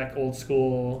kickback, old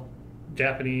school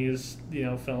Japanese,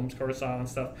 films, Kurosawa and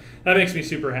stuff. That makes me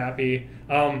super happy.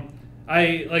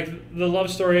 I like the love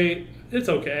story. It's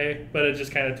okay, but it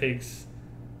just kind of takes,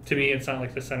 to me, it's not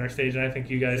like the center stage, and I think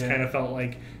you guys kind of felt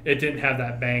like it didn't have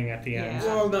that bang at the end.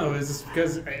 Well, no, it was just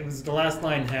because it was the last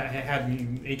line had me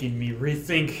making me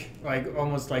rethink, like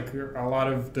almost like a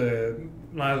lot of the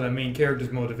main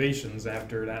character's motivations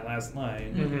after that last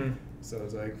line. So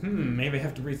it's like, maybe I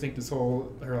have to rethink this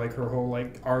her whole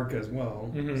arc as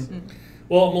well.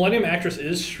 Well, Millennium Actress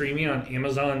is streaming on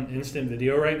Amazon Instant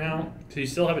Video right now, so you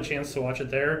still have a chance to watch it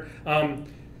there.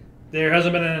 There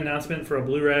hasn't been an announcement for a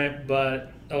Blu-ray,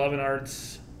 but 11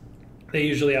 Arts, they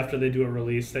usually, after they do a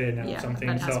release, they announce something.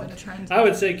 That has So been a trend. I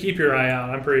would say keep your eye out.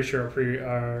 I'm pretty sure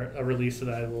a release of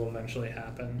that will eventually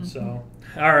happen. So,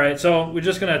 all right. So we're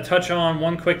just going to touch on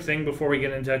one quick thing before we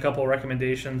get into a couple of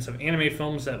recommendations of anime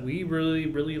films that we really,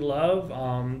 really love.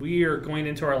 We are going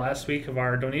into our last week of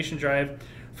our donation drive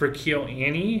for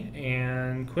KyoAni.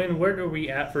 And Quinn, where are we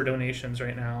at for donations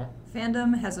right now?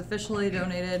 Fandom has officially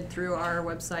donated through our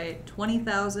website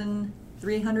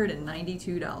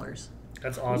 $20,392.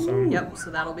 That's awesome. Yep,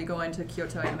 so that'll be going to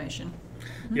Kyoto Animation.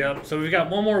 Yep. So we've got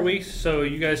one more week, so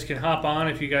you guys can hop on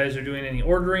if you guys are doing any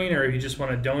ordering or if you just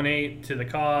want to donate to the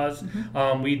cause.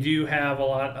 We do have a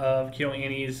lot of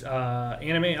KyoAni's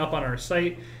anime up on our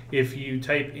site, If you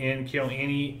type in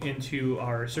KyoAni into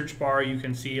our search bar, you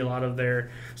can see a lot of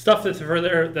their stuff that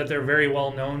they're very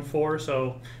well known for. So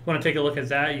if you want to take a look at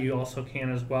that, you also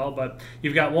can as well. But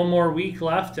you've got one more week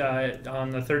left. On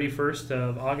the 31st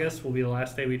of August will be the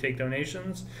last day we take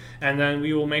donations. And then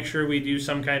we will make sure we do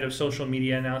some kind of social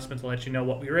media announcement to let you know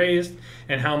what we raised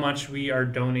and how much we are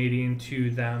donating to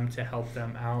them to help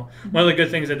them out. One of the good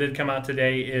things that did come out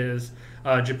today is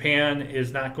Japan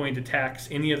is not going to tax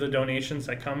any of the donations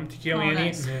that come to KyoAni,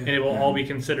 nice. and it will all be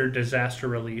considered disaster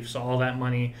relief. So all that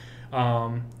money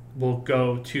will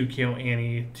go to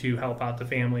KyoAni to help out the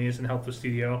families and help the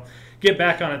studio get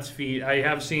back on its feet. I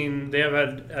have seen they have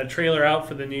a trailer out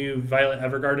for the new Violet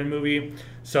Evergarden movie,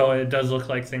 so it does look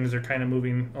like things are kind of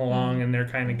moving along and they're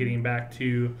kind of getting back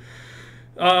to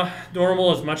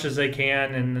normal as much as they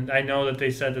can. And I know that they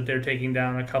said that they're taking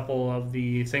down a couple of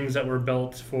the things that were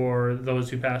built for those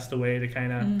who passed away to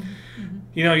kind of,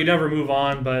 you never move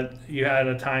on, but you had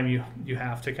a time you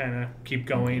have to kind of keep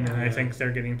going. And I think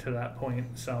they're getting to that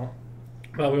point. So,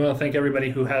 well, we want to thank everybody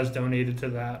who has donated to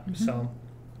that. So.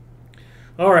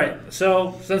 All right,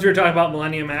 so since we were talking about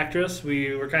Millennium Actress,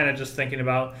 we were kind of just thinking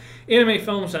about anime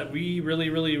films that we really,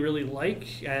 really, really like,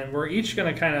 and we're each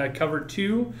going to kind of cover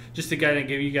two just to kind of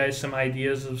give you guys some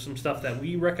ideas of some stuff that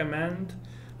we recommend.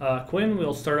 Quinn,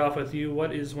 we'll start off with you.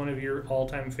 What is one of your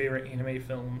all-time favorite anime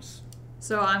films?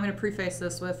 So I'm going to preface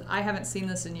this with, I haven't seen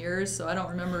this in years, so I don't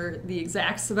remember the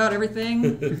exacts about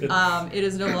everything. It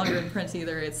is no longer in print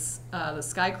either. It's the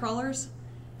Skycrawlers,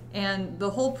 and the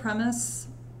whole premise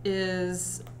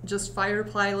is just fighter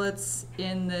pilots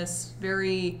in this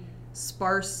very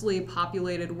sparsely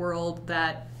populated world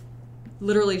that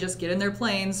literally just get in their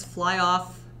planes, fly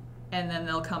off, and then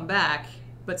they'll come back.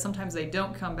 But sometimes they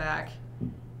don't come back,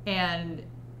 and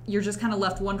you're just kind of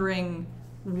left wondering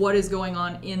what is going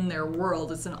on in their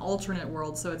world. It's an alternate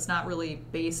world, so it's not really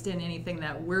based in anything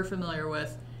that we're familiar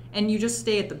with. And you just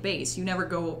stay at the base. You never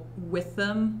go with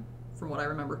them, from what I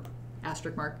remember.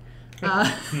 Asterisk mark.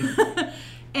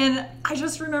 And I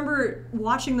just remember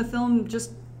watching the film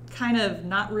just kind of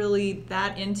not really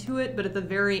that into it, but at the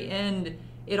very end,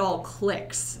 it all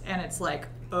clicks, and it's like,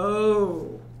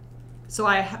 oh. So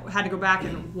I had to go back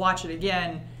and watch it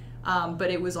again, but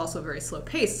it was also very slow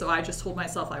paced, so I just told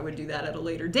myself I would do that at a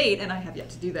later date, and I have yet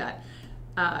to do that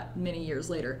many years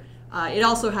later. It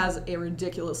also has a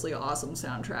ridiculously awesome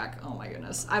soundtrack. Oh my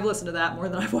goodness. I've listened to that more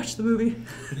than I've watched the movie.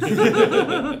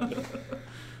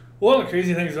 One of the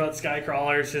crazy things about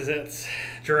Skycrawlers is it's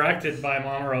directed by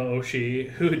Mamoru Oshii,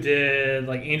 who did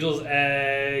like Angel's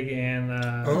Egg and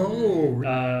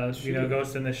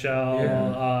Ghost in the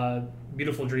Shell,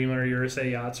 Beautiful Dreamer,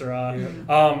 Urusei Yatsura.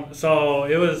 Yeah. So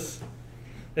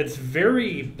it's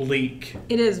very bleak.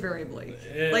 It is very bleak.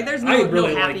 There's I no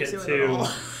really happy like it to it too. at all.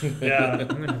 Yeah,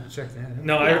 I'm gonna check that out.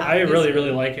 no, Yeah, I really it's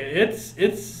really like it.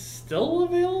 It's still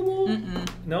available? Mm-mm.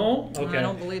 No? Okay. I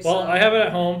don't believe well, so. I have it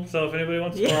at home, so if anybody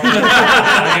wants to borrow Yeah. it,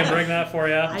 I can bring that for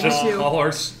you. I Just do. call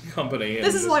our company. And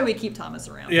This is just- why we keep Thomas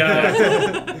around.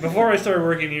 Yeah. Before I started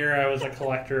working here, I was a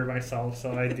collector myself,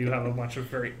 so I do have a bunch of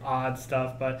very odd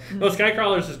stuff. But no,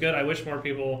 Skycrawlers is good. I wish more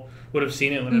people would have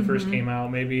seen it when it first came out.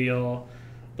 Maybe they'll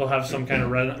have some kind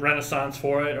of renaissance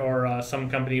for it, or some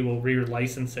company will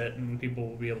re-license it, and people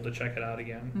will be able to check it out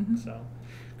again. So,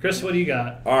 Chris, what do you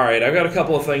got? All right, I've got a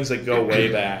couple of things that go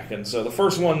way back. And so the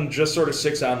first one just sort of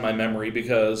sticks out in my memory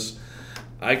because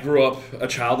I grew up a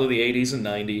child of the 80s and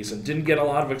 90s and didn't get a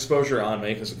lot of exposure on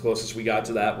me because the closest we got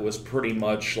to that was pretty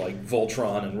much like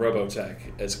Voltron and Robotech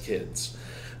as kids.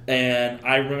 And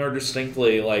I remember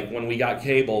distinctly, like, when we got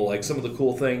cable, like, some of the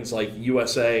cool things, like,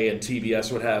 USA and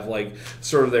TBS would have, like,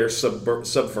 sort of their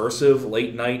subversive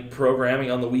late-night programming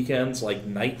on the weekends, like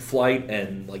Night Flight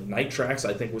and, like, Night Tracks,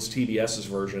 I think was TBS's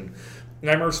version.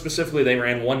 And I remember specifically they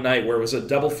ran one night where it was a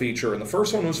double feature, and the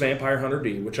first one was Vampire Hunter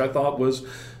D, which I thought was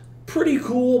pretty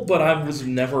cool, but I was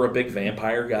never a big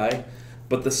vampire guy.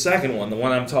 But the second one, the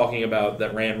one I'm talking about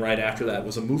that ran right after that,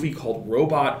 was a movie called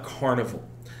Robot Carnival.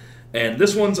 And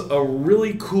this one's a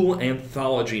really cool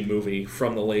anthology movie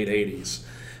from the late 80s.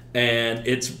 And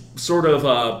it's sort of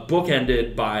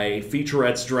bookended by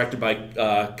featurettes directed by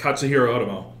Katsuhiro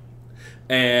Otomo.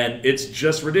 And it's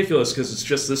just ridiculous because it's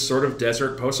just this sort of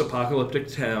desert post-apocalyptic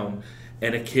town.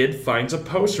 And a kid finds a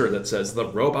poster that says the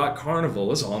Robot Carnival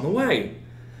is on the way.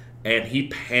 And he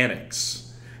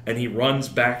panics. And he runs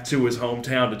back to his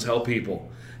hometown to tell people.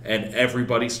 And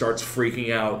everybody starts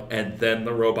freaking out, and then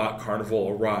the Robot Carnival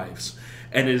arrives.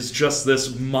 And is just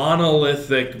this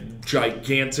monolithic,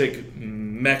 gigantic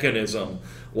mechanism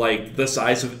like the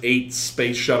size of 8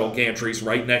 space shuttle gantries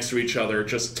right next to each other,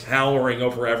 just towering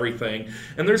over everything.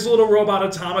 And there's little robot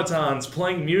automatons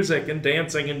playing music and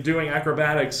dancing and doing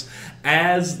acrobatics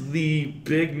as the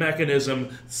big mechanism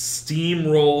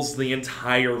steamrolls the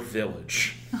entire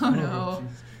village. Oh no.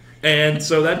 And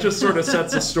so that just sort of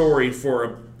sets a story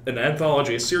for an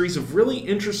anthology, a series of really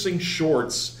interesting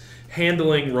shorts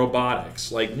handling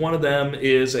robotics. Like, one of them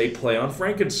is a play on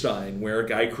Frankenstein, where a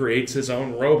guy creates his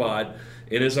own robot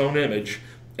in his own image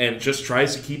and just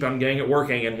tries to keep on getting it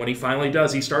working, and when he finally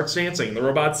does, he starts dancing. The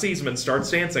robot sees him and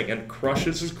starts dancing and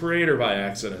crushes his creator by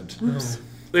accident. Oops.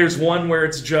 There's one where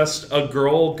it's just a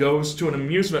girl goes to an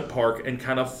amusement park and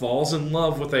kind of falls in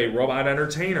love with a robot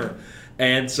entertainer.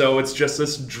 And so it's just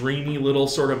this dreamy little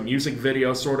sort of music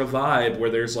video sort of vibe where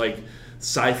there's like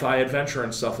sci-fi adventure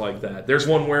and stuff like that. There's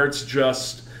one where it's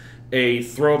just a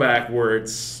throwback where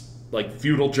it's like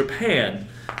feudal Japan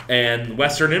and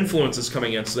Western influences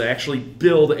coming in, so they actually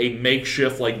build a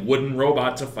makeshift like wooden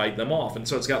robot to fight them off. And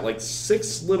so it's got like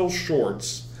 6 little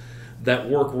shorts that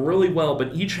work really well,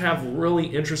 but each have really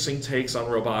interesting takes on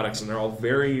robotics, and they're all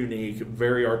very unique,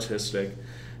 very artistic,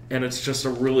 and it's just a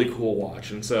really cool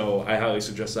watch. And so I highly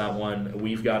suggest that one.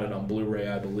 We've got it on Blu-ray,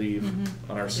 I believe,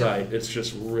 on our site. It's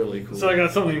just really cool. So I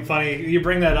got something funny. You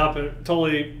bring that up, it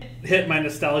totally hit my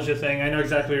nostalgia thing. I know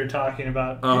exactly what you're talking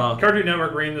about. Cartoon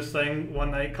Network ran this thing one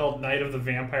night called Night of the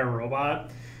Vampire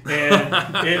Robot.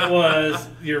 And it was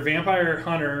your vampire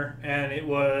hunter, and it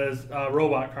was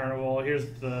Robot Carnival. Here's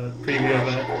the preview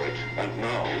of it. For it. And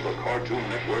now the Cartoon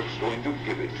Network's going to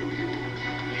give it to you.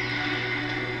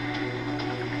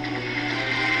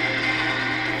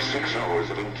 6 hours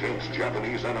of intense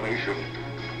Japanese animation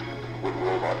with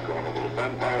Robot Carnival,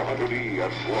 Vampire Hunter D,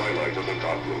 and Twilight of the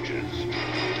Cockroaches.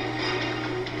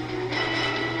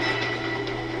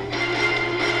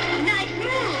 Nice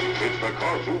move! It's the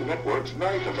Cartoon Network's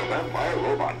Night of the Vampire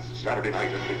Robots, Saturday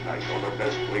night at midnight on the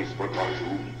best place for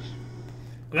cartoons.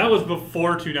 And that was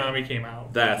before Toonami came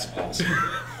out. That's awesome.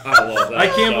 I love that. I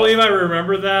can't stuff. believe I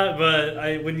remember that,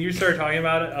 but when you started talking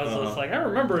about it, I was just like, I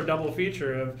remember a double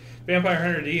feature of Vampire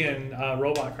Hunter D and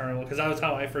Robot Carnival, because that was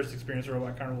how I first experienced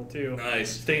Robot Carnival too. Nice.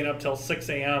 Staying up till 6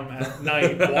 a.m. at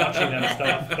night watching that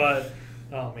stuff. But,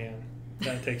 oh man,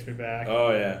 that takes me back.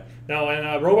 Oh, yeah. No,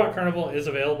 and Robot Carnival is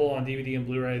available on DVD and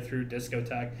Blu-ray through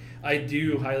Discotech. I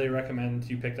do highly recommend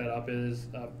you pick that up. It is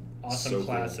an awesome So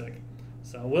classic. Cool.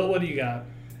 So, Will, what do you got?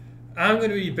 I'm going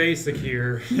to be basic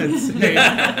here and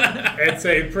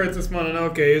say Princess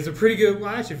Mononoke is a pretty good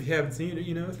watch. If you haven't seen it,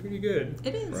 it's pretty good.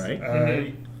 It is.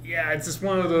 Right? Yeah, it's just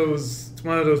one of those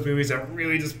movies that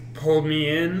really just pulled me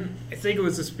in. I think it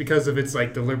was just because of its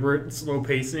like deliberate slow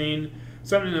pacing.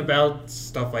 Something about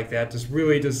stuff like that just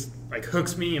really just like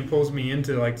hooks me and pulls me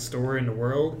into like the story and the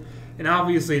world. And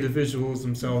obviously the visuals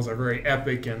themselves are very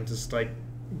epic and just like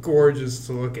gorgeous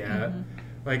to look at.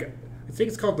 Like, I think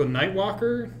it's called the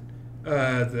Nightwalker.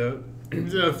 The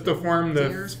form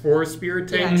the forest spirit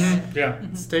takes.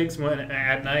 Takes one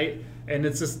at night, and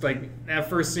it's just like that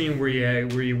first scene where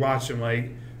you watch him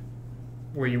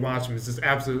is just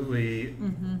absolutely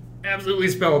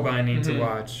spellbinding to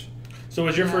watch. So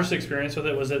was your first experience with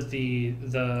it, was it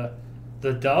the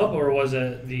dub, or was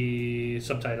it the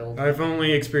subtitle? I've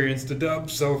only experienced the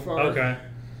dub so far. Okay.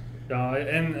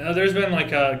 And there's been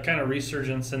like a kind of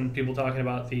resurgence in people talking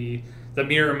about the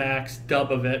Miramax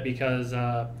dub of it, because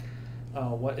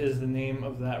what is the name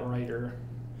of that writer?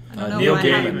 I don't know, Neil but I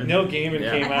haven't- Gaiman. Neil Gaiman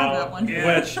I came have out, that one.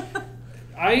 which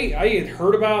I had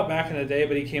heard about back in the day,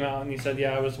 but he came out and he said,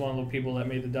 yeah, I was one of the people that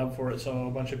made the dub for it, so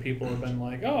a bunch of people have been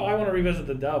like, oh, I want to revisit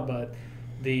the dub, but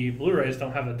the Blu-rays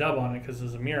don't have the dub on it because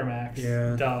there's a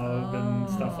Miramax dub and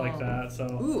stuff like that.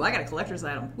 So Ooh, I got a collector's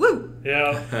item. Woo!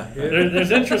 yeah,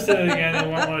 there's interest in it again, and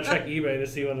you want to check eBay to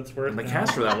see what it's worth. And the now.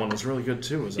 cast for that one was really good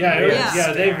too.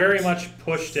 They very much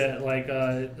pushed it. Like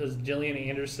there's Gillian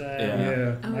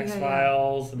Anderson,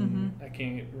 X-Files, and I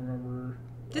can't remember.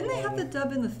 Didn't they have the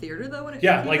dub in the theater though? When it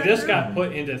Yeah, came like back this through? got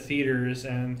put into theaters,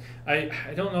 and I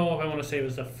don't know if I want to say it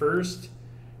was the first.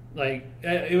 Like,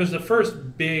 it was the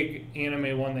first big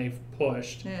anime one they've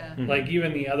pushed. Yeah. Like,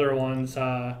 even the other ones,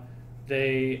 I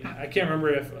can't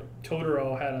remember if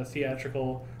Totoro had a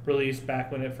theatrical release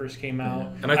back when it first came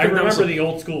out. And I think remember the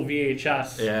old school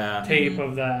VHS tape Mm-hmm.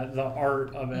 of that, the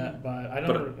art of it, but I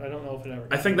don't know if it ever.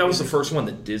 I think that was the first one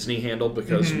that Disney handled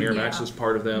because Miramax was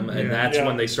part of them, and that's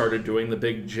when they started doing the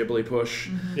big Ghibli push.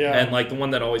 Yeah. And like the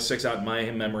one that always sticks out in my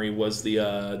memory was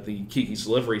the Kiki's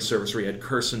Delivery Service, where you had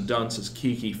Kirsten Dunst as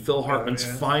Kiki, Phil Hartman's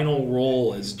final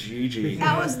role as Gigi.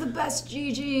 That was the best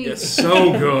Gigi. It's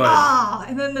so good.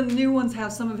 And then the new ones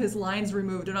have some of his lines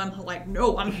removed, and I'm like,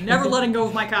 no, I'm never letting go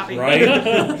of my copy. Right?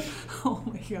 Oh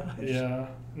my gosh. Yeah.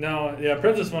 No, yeah,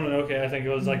 Princess Mononoke, I think it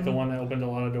was like the one that opened a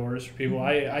lot of doors for people.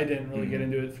 I didn't really get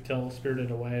into it until Spirited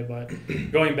Away, but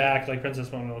going back, like Princess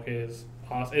Mononoke is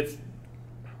awesome. It's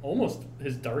almost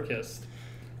his darkest,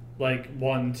 like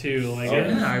one, too. Like,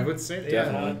 I would say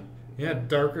Definitely. Yeah,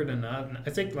 darker than that. I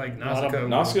think like Nausicaa.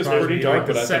 Nausicaa's would pretty be, dark, like,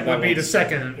 but I think would that be the one's-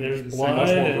 second. there's It's blood. much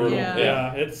more and- brutal.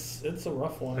 Yeah. it's a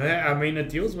rough one. Yeah, I mean, it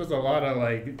deals with a lot of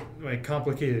like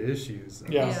complicated issues.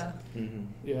 Yeah. Yeah.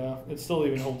 Yeah, it still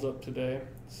even holds up today.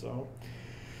 So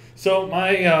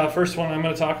my first one I'm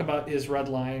going to talk about is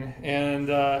Redline, and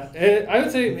I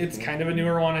would say it's kind of a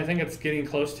newer one. I think it's getting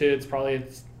close to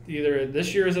it's either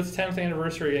this year is its 10th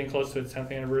anniversary, or getting close to its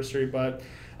 10th anniversary. But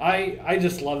I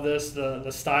just love this,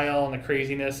 the style and the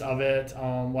craziness of it.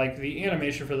 Like the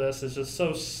animation for this is just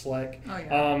so slick. Oh,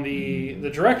 yeah. The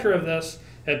director of this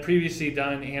had previously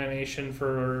done animation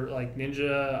for like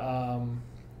Ninja.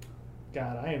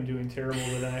 God, I am doing terrible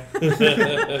today.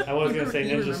 I was going to say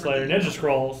You Ninja remember Slayer, the- Ninja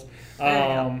Scrolls.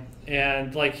 There you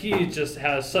And like he just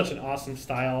has such an awesome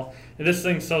style. And this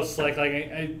thing's so slick.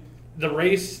 Like the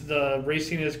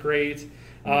racing is great.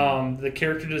 The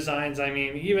character designs, I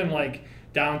mean, even like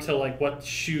down to like what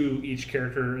shoe each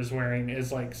character is wearing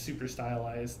is like super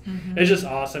stylized. It's just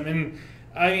awesome. And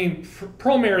I mean,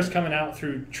 Pearl Mare is coming out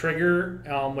through Trigger,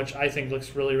 which I think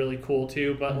looks really, really cool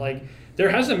too. But like, there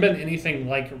hasn't been anything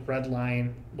like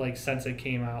Redline like since it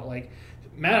came out. Like,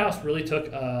 Madhouse really took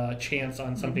a chance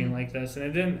on something like this, and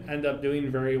it didn't end up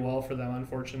doing very well for them,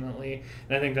 unfortunately.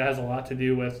 And I think that has a lot to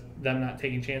do with them not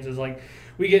taking chances. Like,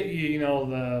 we get, you know,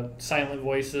 the silent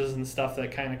voices and stuff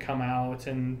that kind of come out,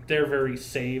 and they're very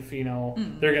safe, you know.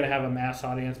 They're going to have a mass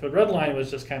audience. But Redline was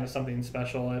just kind of something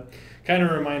special. It kind of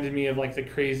reminded me of, like, the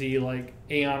crazy, like,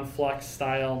 Aeon Flux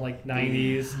style, like,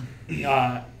 90s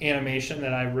animation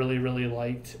that I really, really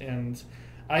liked. And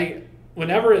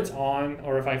whenever it's on,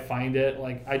 or if I find it,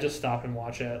 like, I just stop and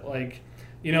watch it. Like,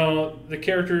 you know, the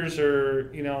characters are,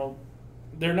 you know,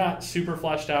 they're not super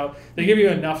fleshed out. They give you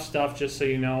enough stuff just so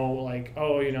you know, like,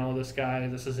 oh, you know, this guy,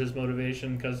 this is his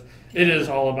motivation, because it is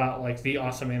all about, like, the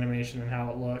awesome animation and how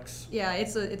it looks. Yeah,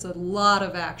 it's a lot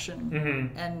of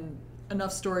action and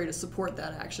enough story to support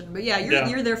that action. But yeah,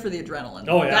 you're there for the adrenaline.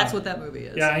 Oh, yeah. That's what that movie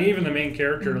is. Yeah, and even the main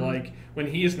character, like, when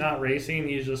he's not racing,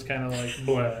 he's just kind of like,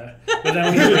 bleh. But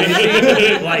then when he's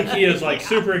racing, like, he is, like,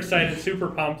 super excited, super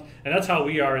pumped. And that's how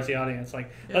we are as the audience. Like,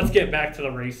 let's get back to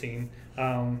the racing.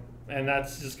 And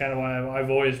that's just kind of why I've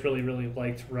always really, really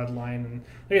liked Redline. And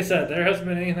like I said, there hasn't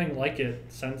been anything like it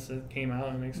since it came out.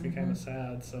 And it makes me kind of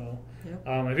sad. So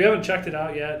if you haven't checked it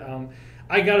out yet,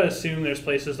 I got to assume there's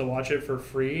places to watch it for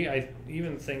free. I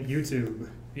even think YouTube.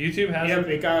 YouTube has Yep,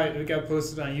 it. it got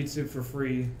posted on YouTube for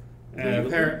free. Really?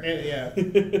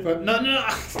 But not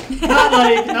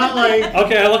like.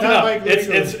 Okay, I looked it Not up. like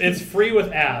It's free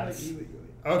with ads.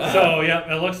 Okay. So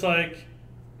yeah, it looks like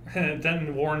it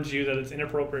then warns you that it's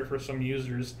inappropriate for some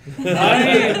users.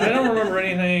 I don't remember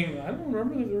anything. I don't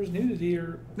remember if there was nudity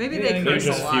or Maybe they anything. curse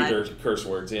There's just a a few lot. curse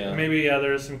words, yeah. Maybe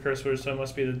there's some curse words, so it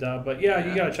must be the dub. But yeah,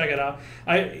 you gotta check it out.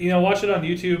 Watch it on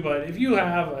YouTube. But if you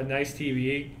have a nice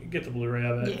TV, get the Blu-ray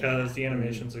of it because the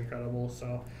animation's incredible.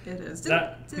 So It is.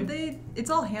 That- Did they? It's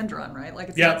all hand drawn, right? Like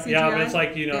it's yeah, not CGI? yeah, but it's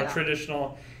like Yeah.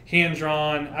 traditional hand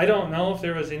drawn. I don't know if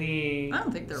there was any I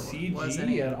don't think there CG was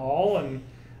any. at all, and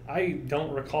I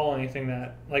don't recall anything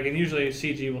that and usually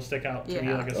CG will stick out to me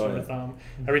Yeah. like a Oh, sore yeah. thumb.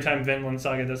 Every time Vinland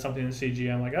Saga does something in CG,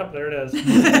 I'm like, oh, there it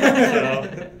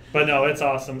is. But no, it's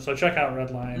awesome. So check out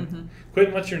Redline.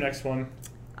 Quentin, what's your next one?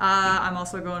 I'm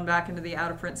also going back into the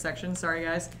out of print section. Sorry,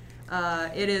 guys.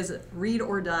 It is Read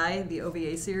or Die, the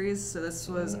OVA series. So this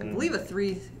was, I believe, a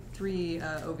three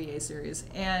OVA series,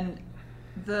 and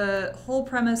the whole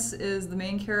premise is the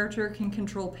main character can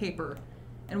control paper.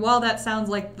 And while that sounds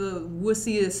like the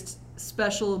wussiest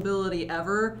special ability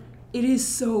ever, it is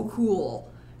so cool.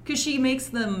 Because she makes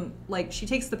them, like, she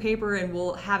takes the paper and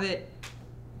will have it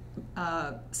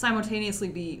simultaneously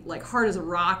be, like, hard as a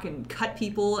rock and cut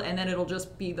people, and then it'll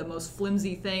just be the most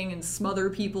flimsy thing and smother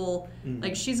people.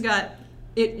 Like, she's got...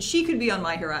 She could be on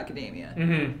My Hero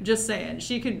Academia. Just saying.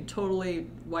 She could totally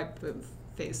wipe the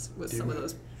face with some of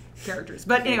those characters.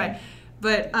 But anyway...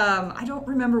 But I don't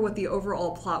remember what the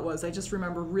overall plot was. I just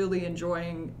remember really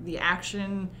enjoying the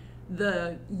action,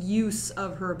 the use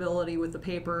of her ability with the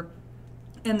paper,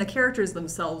 and the characters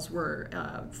themselves were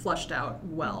fleshed out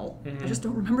well. I just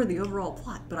don't remember the overall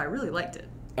plot, but I really liked it.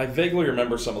 I vaguely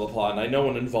remember some of the plot, and I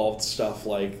know it involved stuff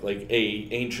like a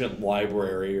ancient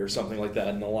library or something like that,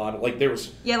 and a lot of there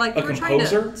was they a were trying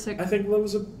composer. to I think that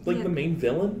was the main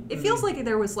villain. It feels like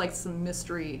there was like some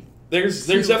mystery There's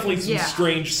definitely some Yeah.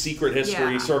 strange secret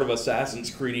history, Yeah. sort of Assassin's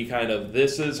Creed kind of,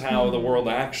 this is how the world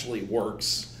actually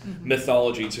works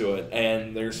mythology to it.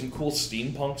 And there's some cool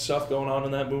steampunk stuff going on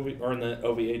in that movie, or in the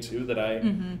OVA too, that I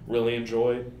really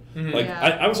enjoyed. Like,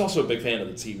 Yeah. I was also a big fan of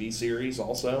the TV series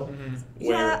also,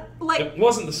 where Yeah, like- it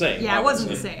wasn't the same. Yeah, it wasn't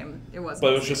the obviously. same. It wasn't. But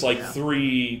it the was just same, like yeah.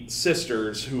 3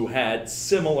 sisters who had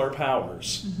similar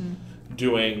powers,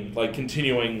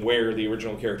 continuing where the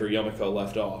original character Yumiko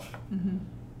left off.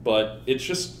 But it's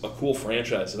just a cool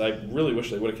franchise that I really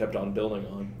wish they would have kept on building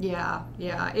on. Yeah,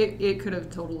 yeah. It could have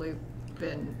totally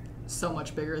been so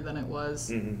much bigger than it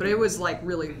was. Mhm. But it was like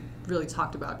really, really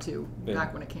talked about too. Yeah.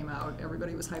 Back when it came out,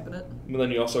 everybody was hyping it. And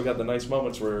then you also got the nice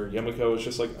moments where Yumiko was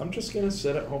just like, I'm just going to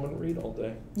sit at home and read all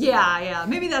day. Yeah, yeah.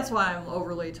 Maybe that's why I'm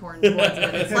overly torn towards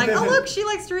it. It's like, oh look, she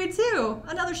likes to read too.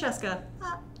 Another Sheska.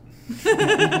 Ah.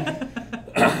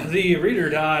 The Read or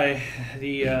Die,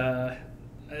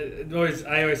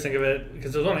 I always think of it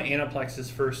because it was one of Anaplex's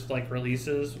first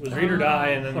releases. Was Read or Die,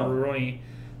 and then there were only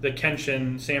the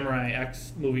Kenshin Samurai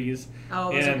X movies.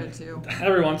 Oh, those are And good too.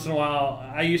 every once in a while,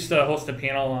 I used to host a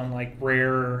panel on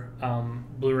rare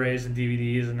Blu-rays and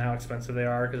DVDs and how expensive they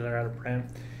are because they're out of print.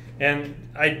 And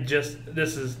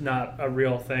this is not a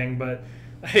real thing, but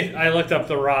I looked up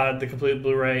the complete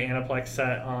Blu-ray Aniplex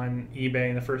set on eBay,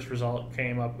 and the first result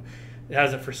came up. It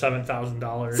has it for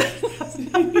 $7,000.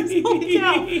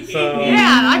 So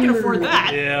Yeah, I can afford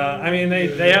that. yeah, I mean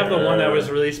they have the one that was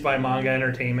released by Manga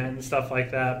Entertainment and stuff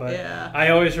like that, but Yeah. I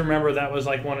always remember that was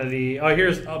like one of the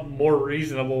here's a more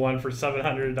reasonable one for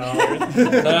 $700.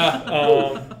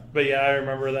 But yeah, I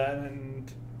remember that, and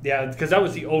yeah, because that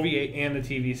was the OVA and the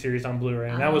TV series on Blu-ray,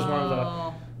 and that was one of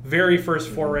the very first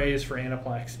forays for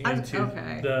Aniplex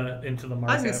into the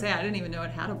market. I was gonna say I didn't even know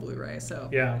it had a Blu-ray. So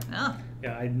Yeah. Oh.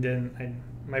 Yeah, I didn't.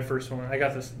 My first one, I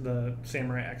got the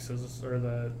Samurai X's or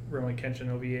the Rurouni Kenshin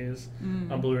OVAs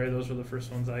on Blu-ray. Those were the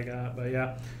first ones I got. But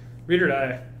yeah, Read or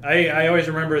Die. I always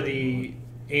remember the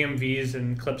AMVs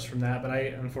and clips from that, but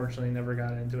I unfortunately never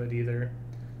got into it either.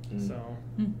 So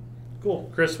cool.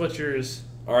 Chris, what's yours?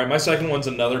 All right, my second one's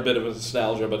another bit of a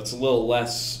nostalgia, but it's a little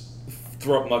less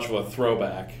much of a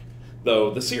throwback.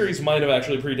 Though the series might have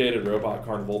actually predated Robot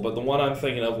Carnival, but the one I'm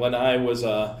thinking of when I was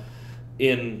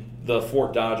in the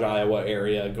Fort Dodge, Iowa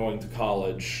area going to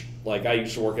college, I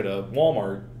used to work at a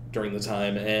Walmart during the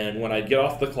time, and when I'd get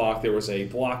off the clock, there was a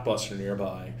Blockbuster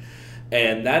nearby.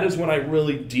 And that is when I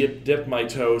really dipped my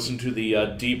toes into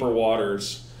the deeper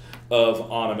waters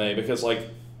of anime, because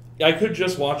I could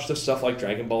just watch the stuff like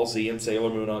Dragon Ball Z and Sailor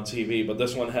Moon on TV, but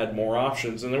this one had more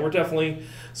options, and there were definitely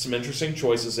some interesting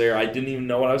choices there. I didn't even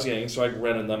know what I was getting, so I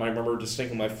rented them. I remember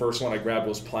distinctly my first one I grabbed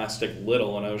was Plastic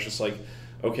Little, and I was just like,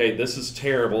 okay, this is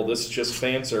terrible. This is just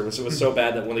fan service. It was so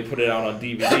bad that when they put it out on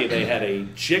DVD, they had a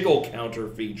jiggle counter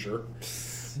feature.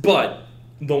 But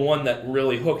the one that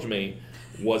really hooked me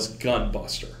was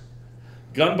Gunbuster.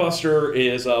 Gunbuster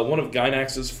is one of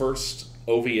Gainax's first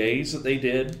OVAs that they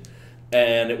did.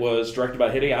 And it was directed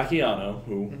by Hideaki Anno,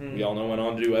 who we all know went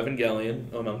on to do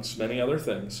Evangelion, amongst many other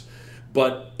things.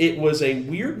 But it was a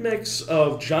weird mix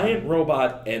of giant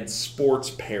robot and sports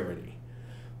parody.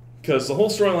 Because the whole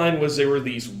storyline was they were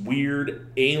these weird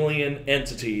alien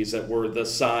entities that were the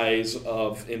size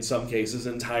of, in some cases,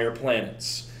 entire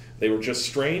planets. They were just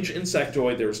strange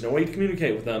insectoid, there was no way to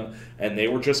communicate with them, and they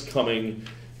were just coming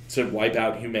to wipe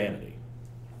out humanity.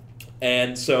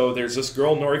 And so there's this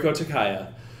girl, Noriko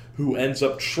Takaya, who ends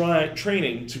up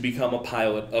training to become a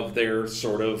pilot of their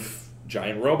sort of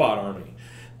giant robot army.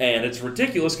 And it's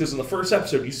ridiculous because in the first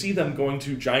episode, you see them going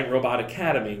to Giant Robot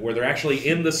Academy, where they're actually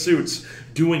in the suits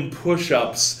doing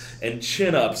push-ups and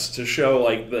chin-ups to show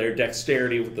their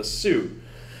dexterity with the suit.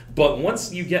 But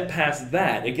once you get past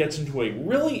that, it gets into a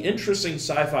really interesting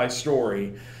sci-fi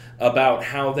story about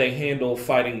how they handle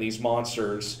fighting these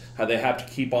monsters, how they have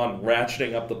to keep on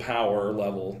ratcheting up the power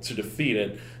level to defeat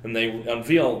it, and they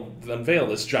unveil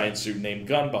this giant suit named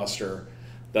Gunbuster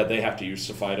that they have to use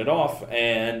to fight it off.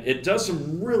 And it does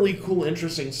some really cool,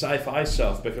 interesting sci-fi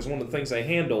stuff, because one of the things they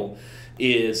handle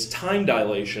is time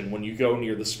dilation when you go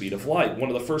near the speed of light. One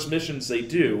of the first missions they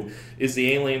do is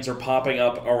the aliens are popping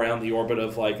up around the orbit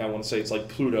of, I want to say it's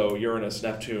Pluto, Uranus,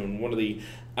 Neptune, one of the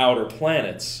outer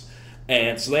planets.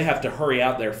 And so they have to hurry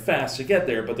out there fast to get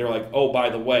there, but they're like, oh, by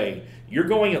the way, you're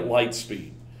going at light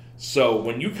speed. So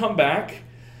when you come back,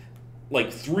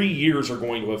 3 years are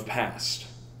going to have passed.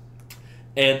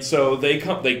 And so they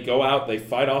go out, they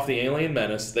fight off the alien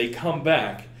menace, they come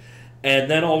back,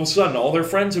 And then all of a sudden, all their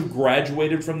friends have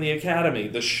graduated from the academy.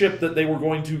 The ship that they were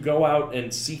going to go out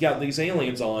and seek out these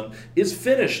aliens on is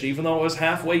finished, even though it was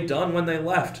halfway done when they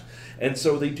left. And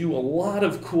so they do a lot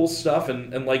of cool stuff.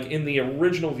 And like in the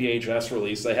original VHS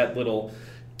release, they had little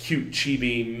cute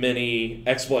chibi mini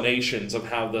explanations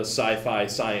of how the sci-fi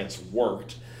science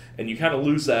worked. And you kind of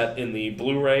lose that in the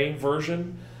Blu-ray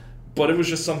version. But it was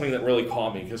just something that really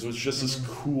caught me because it was just this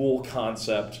cool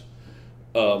concept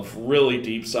of really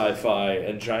deep sci-fi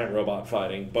and giant robot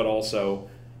fighting, but also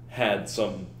had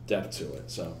some depth to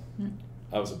it. So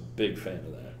I was a big fan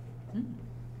of that.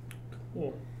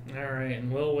 Cool. All right,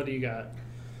 and Will, what do you got?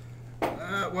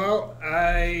 Well,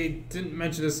 I didn't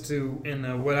mention this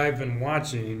in what I've been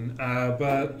watching,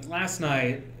 but last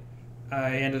night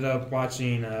I ended up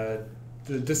watching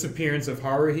The Disappearance of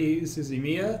Haruhi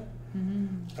Suzumiya.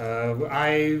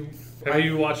 Have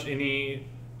you watched any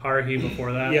Haruhi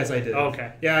before that? Yes, I did. Oh,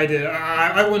 okay. Yeah, I did.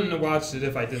 I wouldn't have watched it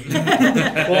if I didn't.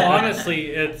 Well, honestly,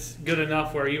 it's good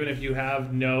enough where even if you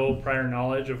have no prior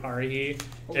knowledge of Haruhi,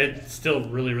 it's still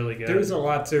really, really good. There's a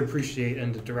lot to appreciate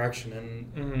in the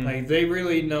direction, and like they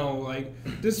really know. Like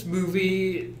this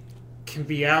movie can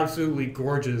be absolutely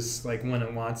gorgeous, like when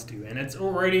it wants to, and it's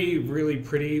already really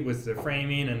pretty with the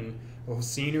framing and the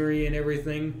scenery and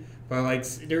everything. But like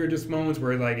there are just moments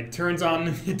where like it turns on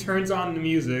the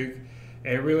music.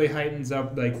 And it really heightens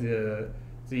up like the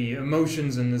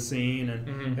emotions in the scene,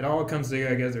 and it all comes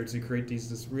together to create these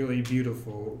just really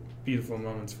beautiful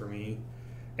moments for me.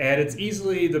 And it's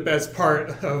easily the best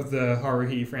part of the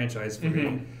Haruhi franchise for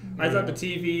me. I thought the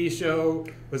TV show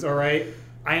was alright.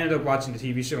 I ended up watching the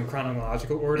TV show in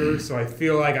chronological order, so I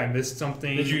feel like I missed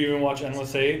something. Did you even watch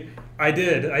Endless Eight? I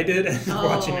did end up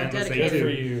watching Endless Eight Good too. for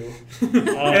you.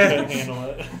 I couldn't handle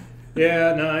it.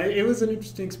 Yeah, no, it was an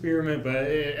interesting experiment, but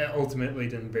it ultimately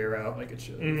didn't bear out like it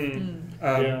should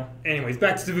have. Anyways,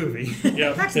 back to the movie.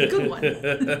 Yeah, That's a good one.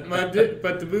 But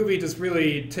the movie just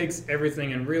really takes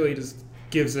everything and really just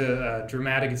gives a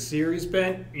dramatic and serious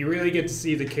bent. You really get to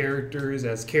see the characters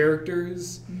as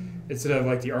characters instead of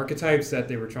like the archetypes that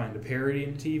they were trying to parody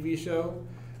in the TV show.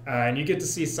 And you get to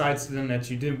see sides to them that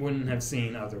you wouldn't have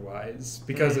seen otherwise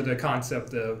because of the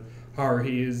concept of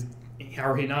Haruhi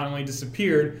not only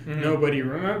disappeared, nobody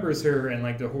remembers her, and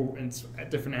like the whole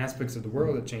different aspects of the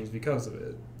world that changed because of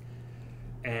it.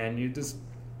 And it's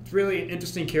really an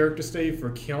interesting character study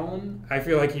for Kyon. I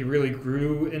feel like he really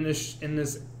grew in this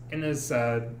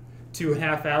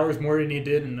 2.5 hours more than he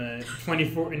did in the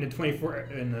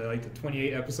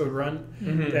 28 episode run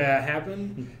that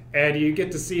happened. And you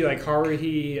get to see like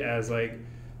Haruhi as a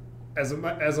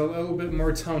little bit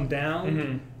more toned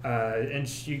down, and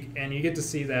you get to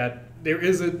see that there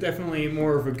is definitely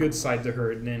more of a good side to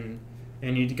her than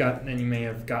you may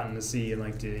have gotten to see in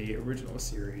like the original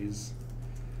series.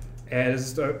 And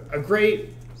it's a great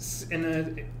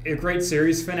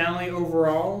series finale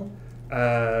overall.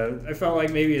 I felt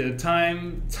like maybe the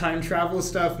time travel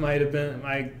stuff might have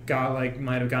gotten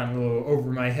a little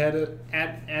over my head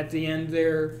at the end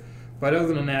there. But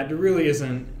other than that, there really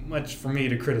isn't much for me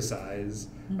to criticize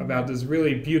about this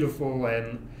really beautiful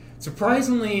and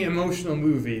surprisingly emotional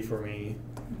movie for me.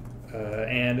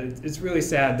 And it's really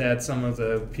sad that some of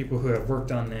the people who have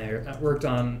worked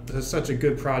on such a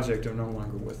good project are no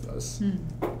longer with us.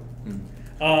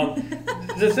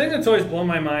 The thing that's always blown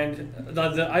my mind,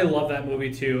 I love that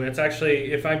movie too. It's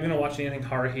actually, if I'm going to watch anything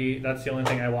Haruhi, that's the only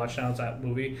thing I watch now is that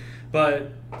movie.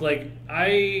 But like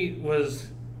I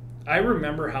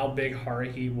remember how big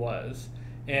Haruhi was,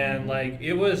 and like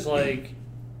it was like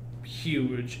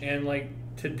huge, and like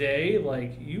today,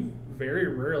 like you very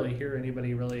rarely hear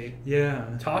anybody really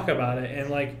talk about it. And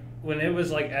like when it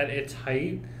was like at its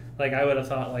height, like I would have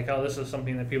thought like, oh, this is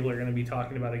something that people are going to be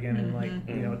talking about again in like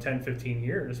 10, 15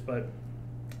 years, but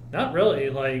not really.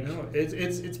 Like no,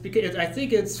 it's because I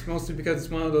think it's mostly because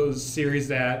it's one of those series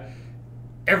that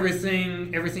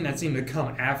everything that seemed to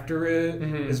come after it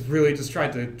is really just try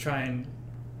and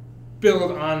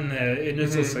build on the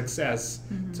initial success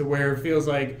to where it feels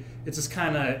like it's just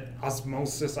kind of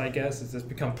osmosis, I guess. It's just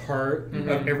become part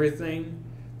of everything.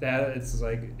 That it's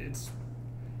like it's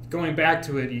going back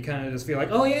to it. You kind of just feel like,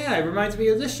 oh yeah, it reminds me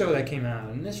of this show that came out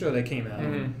and this show that came out.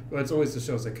 But it's always the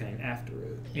shows that came after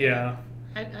it. Yeah.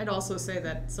 I'd also say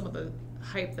that some of the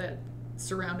hype that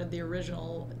surrounded the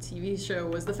original TV show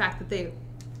was the fact that they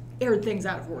aired things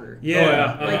out of order. Yeah,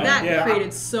 Oh, yeah. Like that Yeah.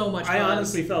 created so much I buzz.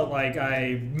 honestly felt like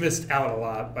I missed out a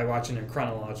lot by watching in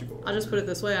chronological order. I'll just put it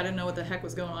this way: I didn't know what the heck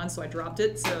was going on, so I dropped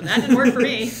it. So that didn't work for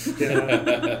me.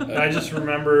 Yeah. I just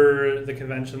remember the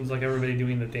conventions, like everybody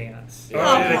doing the dance. Oh,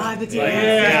 yeah. God, the dance. Like,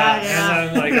 Yeah.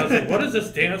 And then like I was like, what is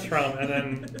this dance from? And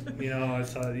then I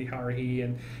saw the Haruhi,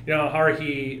 and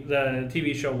Haruhi, the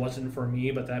TV show wasn't for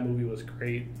me, but that movie was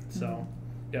great. So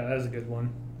yeah, that was a good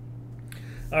one.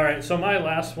 All right, so my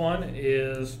last one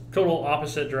is total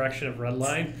opposite direction of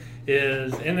Redline.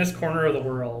 Is In This Corner of the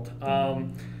World.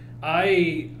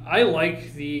 I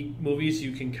like the movies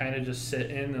you can kind of just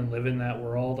sit in and live in that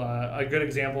world. A good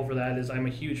example for that is I'm a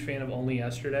huge fan of Only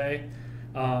Yesterday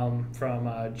from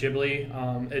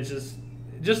Ghibli. It's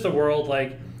just the world,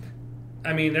 like,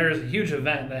 I mean, there's a huge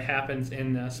event that happens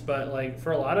in this, but like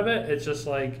for a lot of it, it's just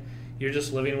like you're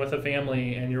just living with a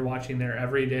family and you're watching their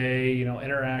everyday,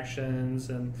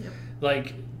 interactions, and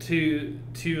like to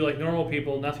like normal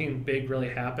people, nothing big really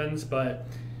happens, but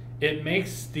it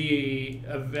makes the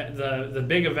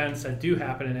big events that do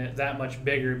happen in it that much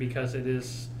bigger because it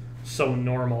is so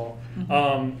normal.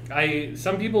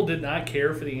 Some people did not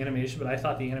care for the animation, but I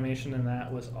thought the animation in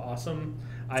that was awesome.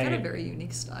 It's got a very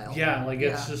unique style. Yeah, like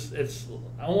it's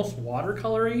almost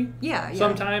watercolory. Yeah.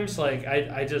 Sometimes, like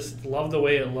I just love the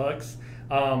way it looks.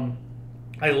 I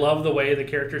love the way the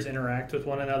characters interact with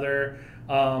one another,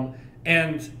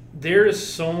 and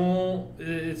it's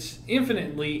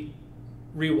infinitely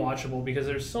rewatchable because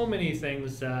there's so many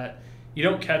things that you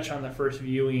don't catch on the first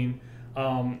viewing.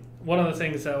 One of the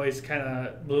things that always kind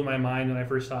of blew my mind when I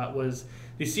first saw it was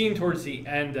the scene towards the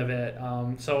end of it.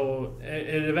 So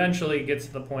it eventually gets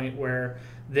to the point where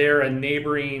they're a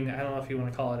neighboring, I don't know if you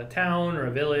want to call it a town or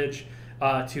a village,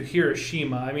 to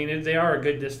Hiroshima. I mean, they are a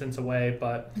good distance away,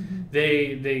 but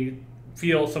they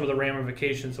feel some of the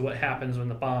ramifications of what happens when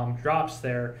the bomb drops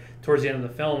there towards the end of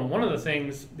the film. And one of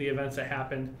the events that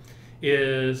happened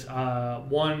is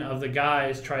one of the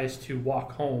guys tries to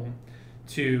walk home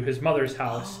to his mother's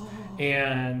house,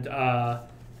 and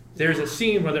there's a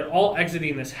scene where they're all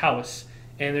exiting this house,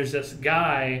 and there's this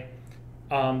guy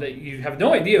that you have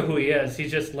no idea who he is.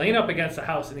 He's just laying up against the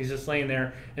house, and he's just laying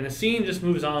there, and the scene just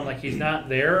moves on like he's not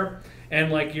there,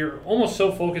 and like you're almost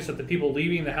so focused at the people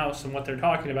leaving the house and what they're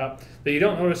talking about that you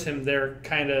don't notice him there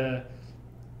kind of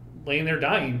laying there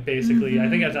dying, basically. I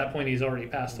think at that point he's already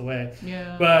passed away.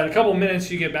 Yeah. But a couple minutes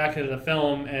you get back into the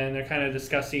film, and they're kind of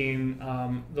discussing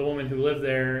the woman who lived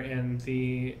there and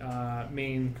the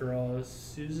main girl,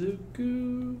 Suzu.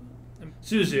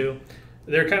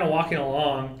 They're kind of walking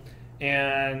along,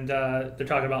 and they're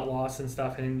talking about loss and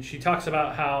stuff, and she talks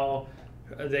about how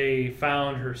they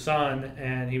found her son,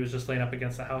 and he was just laying up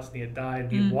against the house, and he had died,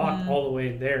 and he walked all the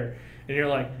way there. And you're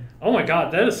like, oh my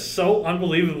God, that is so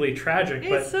unbelievably tragic.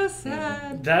 It's so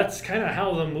sad. That's kind of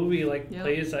how the movie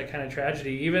plays that kind of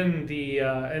tragedy. Even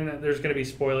and there's going to be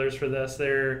spoilers for this.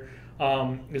 There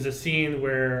is a scene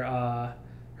where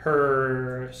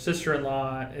her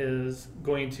sister-in-law is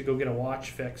going to go get a watch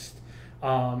fixed,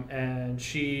 and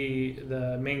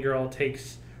the main girl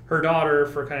takes her daughter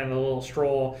for kind of a little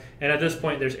stroll, and at this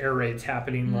point there's air raids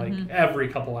happening like every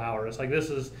couple hours. Like this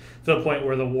is the point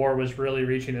where the war was really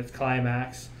reaching its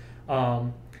climax,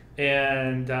 and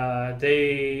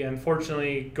they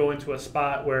unfortunately go into a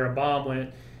spot where a bomb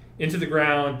went into the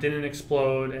ground, didn't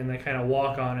explode, and they kind of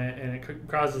walk on it, and it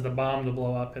causes the bomb to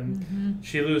blow up, and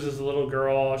she loses a little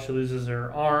girl. She loses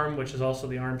her arm, which is also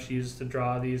the arm she used to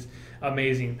draw these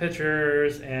amazing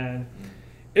pictures, and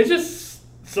it's just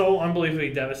so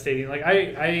unbelievably devastating. Like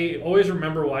I always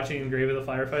remember watching Grave of the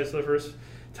Fireflies for the first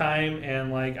time,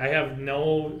 and like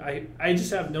I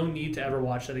just have no need to ever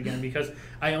watch that again because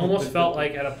I almost felt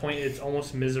like at a point it's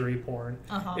almost misery porn.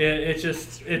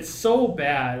 It's so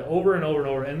bad over and over and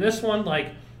over. And this one, like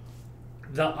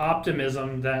the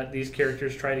optimism that these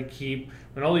characters try to keep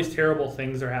when all these terrible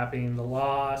things are happening, the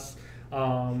loss,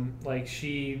 like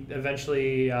she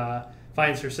eventually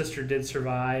finds her sister did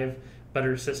survive, but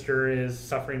her sister is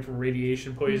suffering from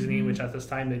radiation poisoning, which at this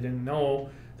time they didn't know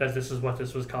that this is what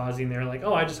this was causing. They're like,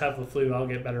 oh, I just have the flu, I'll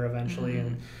get better eventually.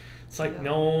 And it's like,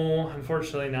 no,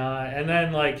 unfortunately not. And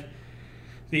then like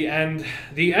the end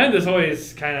is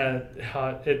always kind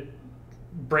of, it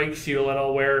breaks you a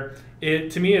little, where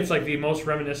to me it's like the most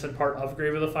reminiscent part of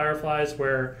Grave of the Fireflies,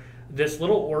 where this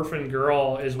little orphan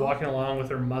girl is walking along with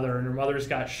her mother, and her mother's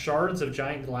got shards of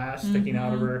giant glass sticking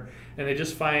out of her, and they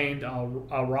just find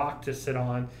a rock to sit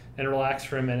on and relax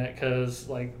for a minute because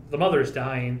like the mother's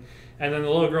dying. And then the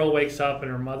little girl wakes up and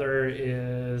her mother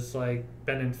is like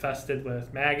been infested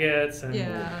with maggots, and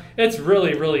it's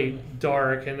really, really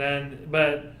dark. And then,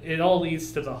 but it all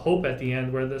leads to the hope at the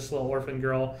end where this little orphan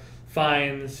girl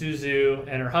finds Suzu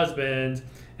and her husband,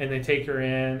 and they take her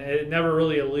in. It never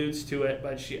really alludes to it,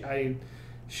 but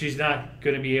she's not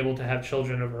going to be able to have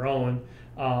children of her own.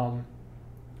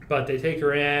 But they take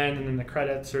her in, and then the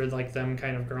credits are like them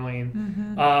kind of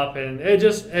growing up, and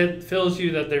it fills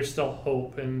you that there's still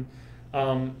hope. And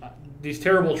these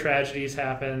terrible tragedies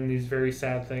happen, these very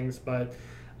sad things, but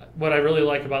what I really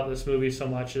like about this movie so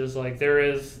much is like there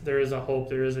is a hope,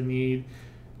 there is a need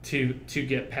to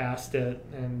get past it.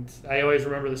 And I always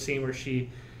remember the scene where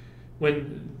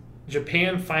when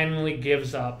Japan finally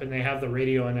gives up and they have the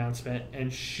radio announcement,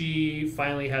 and she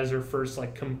finally has her first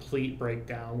like complete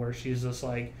breakdown where she's just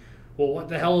like, well, what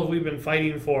the hell have we been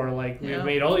fighting for? Like, we've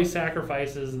made all these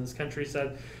sacrifices, and this country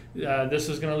said this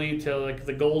was going to lead to like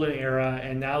the golden era,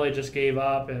 and now they just gave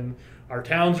up, and our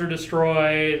towns are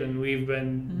destroyed, and we've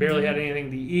been barely had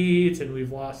anything to eat, and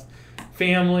we've lost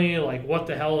family. Like, what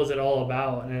the hell is it all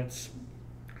about? And it's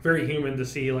very human to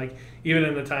see, like, even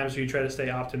in the times where you try to stay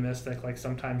optimistic, like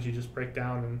sometimes you just break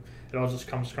down and it all just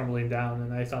comes crumbling down.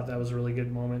 And I thought that was a really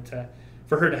good moment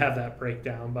for her to have that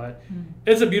breakdown. But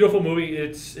it's a beautiful movie.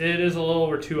 It is a little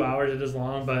over 2 hours. It is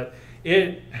long, but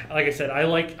like I said, I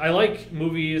like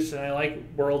movies and I like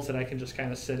worlds that I can just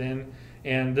kind of sit in.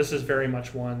 And this is very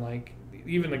much one. Like,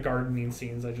 even the gardening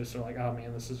scenes, I just are like, oh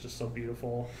man, this is just so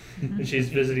beautiful. And she's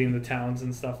visiting the towns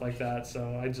and stuff like that.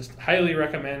 So I just highly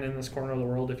recommend In This Corner of the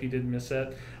World if you did miss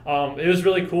it. It was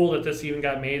really cool that this even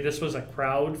got made. This was a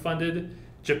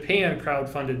Japan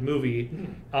crowdfunded movie.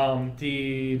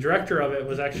 The director of it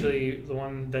was actually the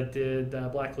one that did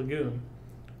Black Lagoon,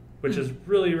 which is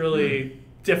really, really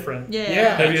different.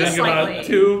 Yeah. If you think about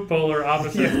two polar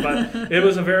opposites, but it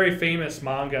was a very famous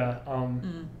manga.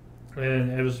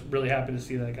 And I was really happy to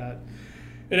see that it got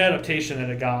an adaptation that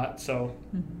it got. So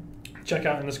check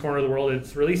out In This Corner of the World.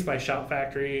 It's released by Shout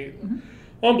Factory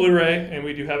on Blu-ray, and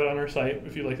we do have it on our site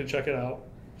if you'd like to check it out.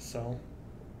 So,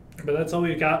 but that's all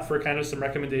we've got for kind of some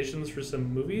recommendations for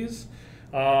some movies.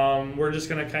 We're just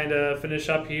going to kind of finish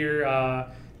up here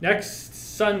next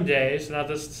Sunday, so not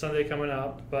this Sunday coming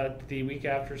up, but the week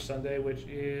after Sunday, which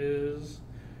is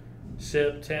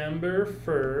September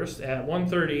 1st at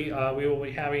 1:30, we will be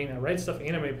having a Right Stuff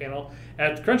Anime panel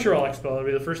at the Crunchyroll Expo. It'll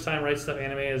be the first time Right Stuff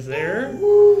Anime is there.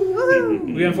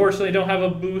 We unfortunately don't have a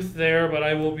booth there, but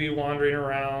I will be wandering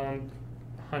around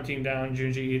hunting down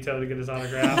Junji Ito to get his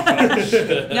autograph.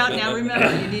 Now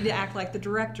remember, you need to act like the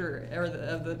director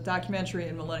of the documentary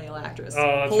in Millennial Actress. Oh,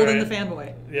 that's Hold in right. the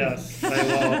fanboy. Yes, I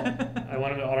will. I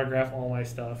want him to autograph all my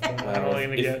stuff. But I'm only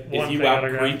going to get one If you thing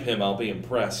autographed. out-creep him, I'll be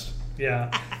impressed.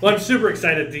 Yeah. Well, I'm super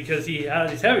excited because he's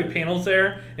having panels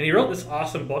there, and he wrote this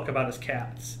awesome book about his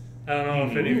cats. I don't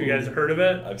know if any of you guys have heard of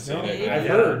it. I've seen No, it. I've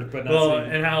heard, but not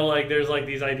seen. And how like there's like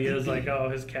these ideas like, oh,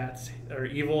 his cats are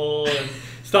evil and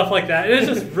stuff like that. And it's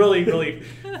just really, really.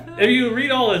 If you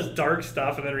read all his dark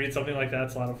stuff and then read something like that,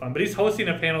 it's a lot of fun. But he's hosting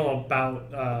a panel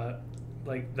about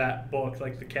like that book,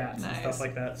 like the cats and stuff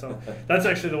like that. So that's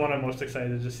actually the one I'm most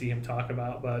excited to see him talk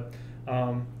about. But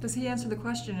does he answer the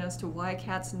question as to why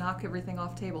cats knock everything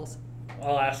off tables?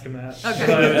 I'll ask him that.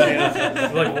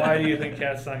 Okay. Like, why do you think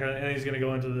cats knock it? And he's going to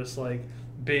go into this like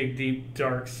big, deep,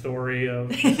 dark story of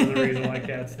this is the reason why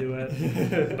cats do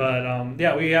it. But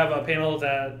yeah, we have a panel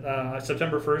that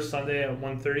September 1st, Sunday at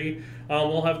 1:30.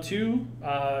 We'll have two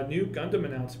new Gundam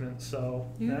announcements, so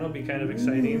that'll be kind of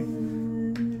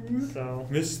exciting. So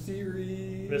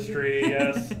mystery,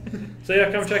 yes. So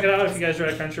yeah, come check it out if you guys are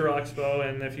at Crunchyroll Expo,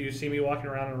 and if you see me walking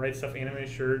around in a Right Stuff Anime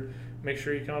shirt, make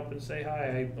sure you come up and say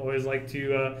hi. I always like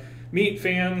to meet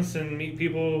fans and meet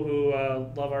people who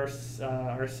love our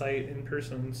site in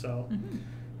person. So,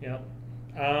 yeah.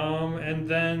 And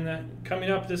then coming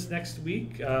up this next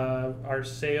week, our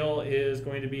sale is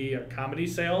going to be a comedy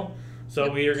sale.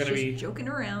 So we are going to be joking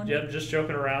around. Yep, just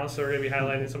joking around. So we're going to be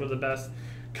highlighting some of the best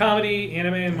comedy,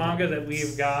 anime, and manga that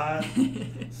we've got.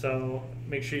 So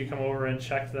make sure you come over and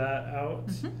check that out.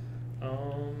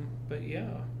 But yeah,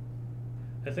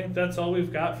 I think that's all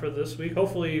we've got for this week.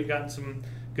 Hopefully you've gotten some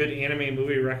good anime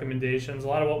movie recommendations. A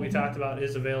lot of what we talked about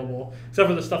is available, except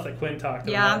for the stuff that Quinn talked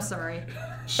about. Yeah, I'm sorry.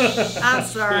 I'm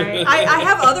sorry. I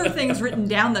have other things written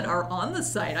down that are on the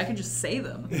site. I could just say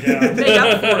them. Yeah. Make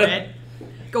up for it.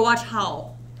 Go watch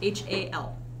Howl.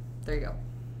 H-A-L. There you go.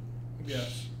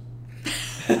 Yes.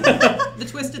 The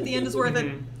twist at the end is worth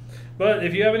it. But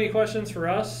if you have any questions for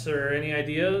us or any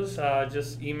ideas,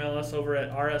 just email us over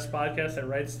at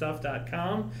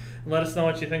rspodcast@rightstuff.com. And let us know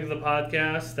what you think of the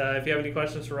podcast. If you have any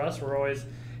questions for us, we're always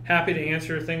happy to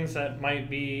answer things that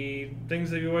might be things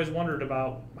that you always wondered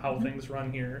about how things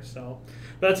run here. So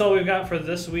but that's all we've got for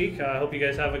this week. I hope you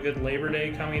guys have a good Labor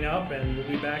Day coming up, and we'll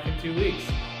be back in 2 weeks.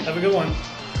 Have a good one.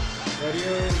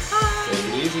 Adios. Take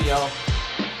it easy, y'all.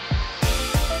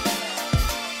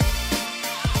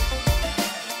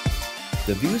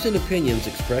 The views and opinions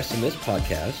expressed in this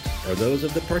podcast are those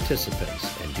of the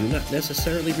participants and do not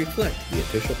necessarily reflect the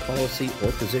official policy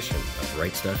or position of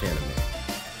Right Stuff Anime.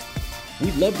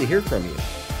 We'd love to hear from you.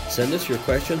 Send us your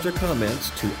questions or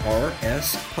comments to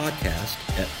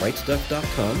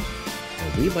rspodcast@rightstuff.com,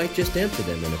 and we might just answer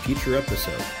them in a future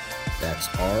episode. That's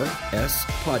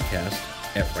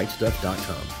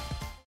rspodcast@rightstuff.com.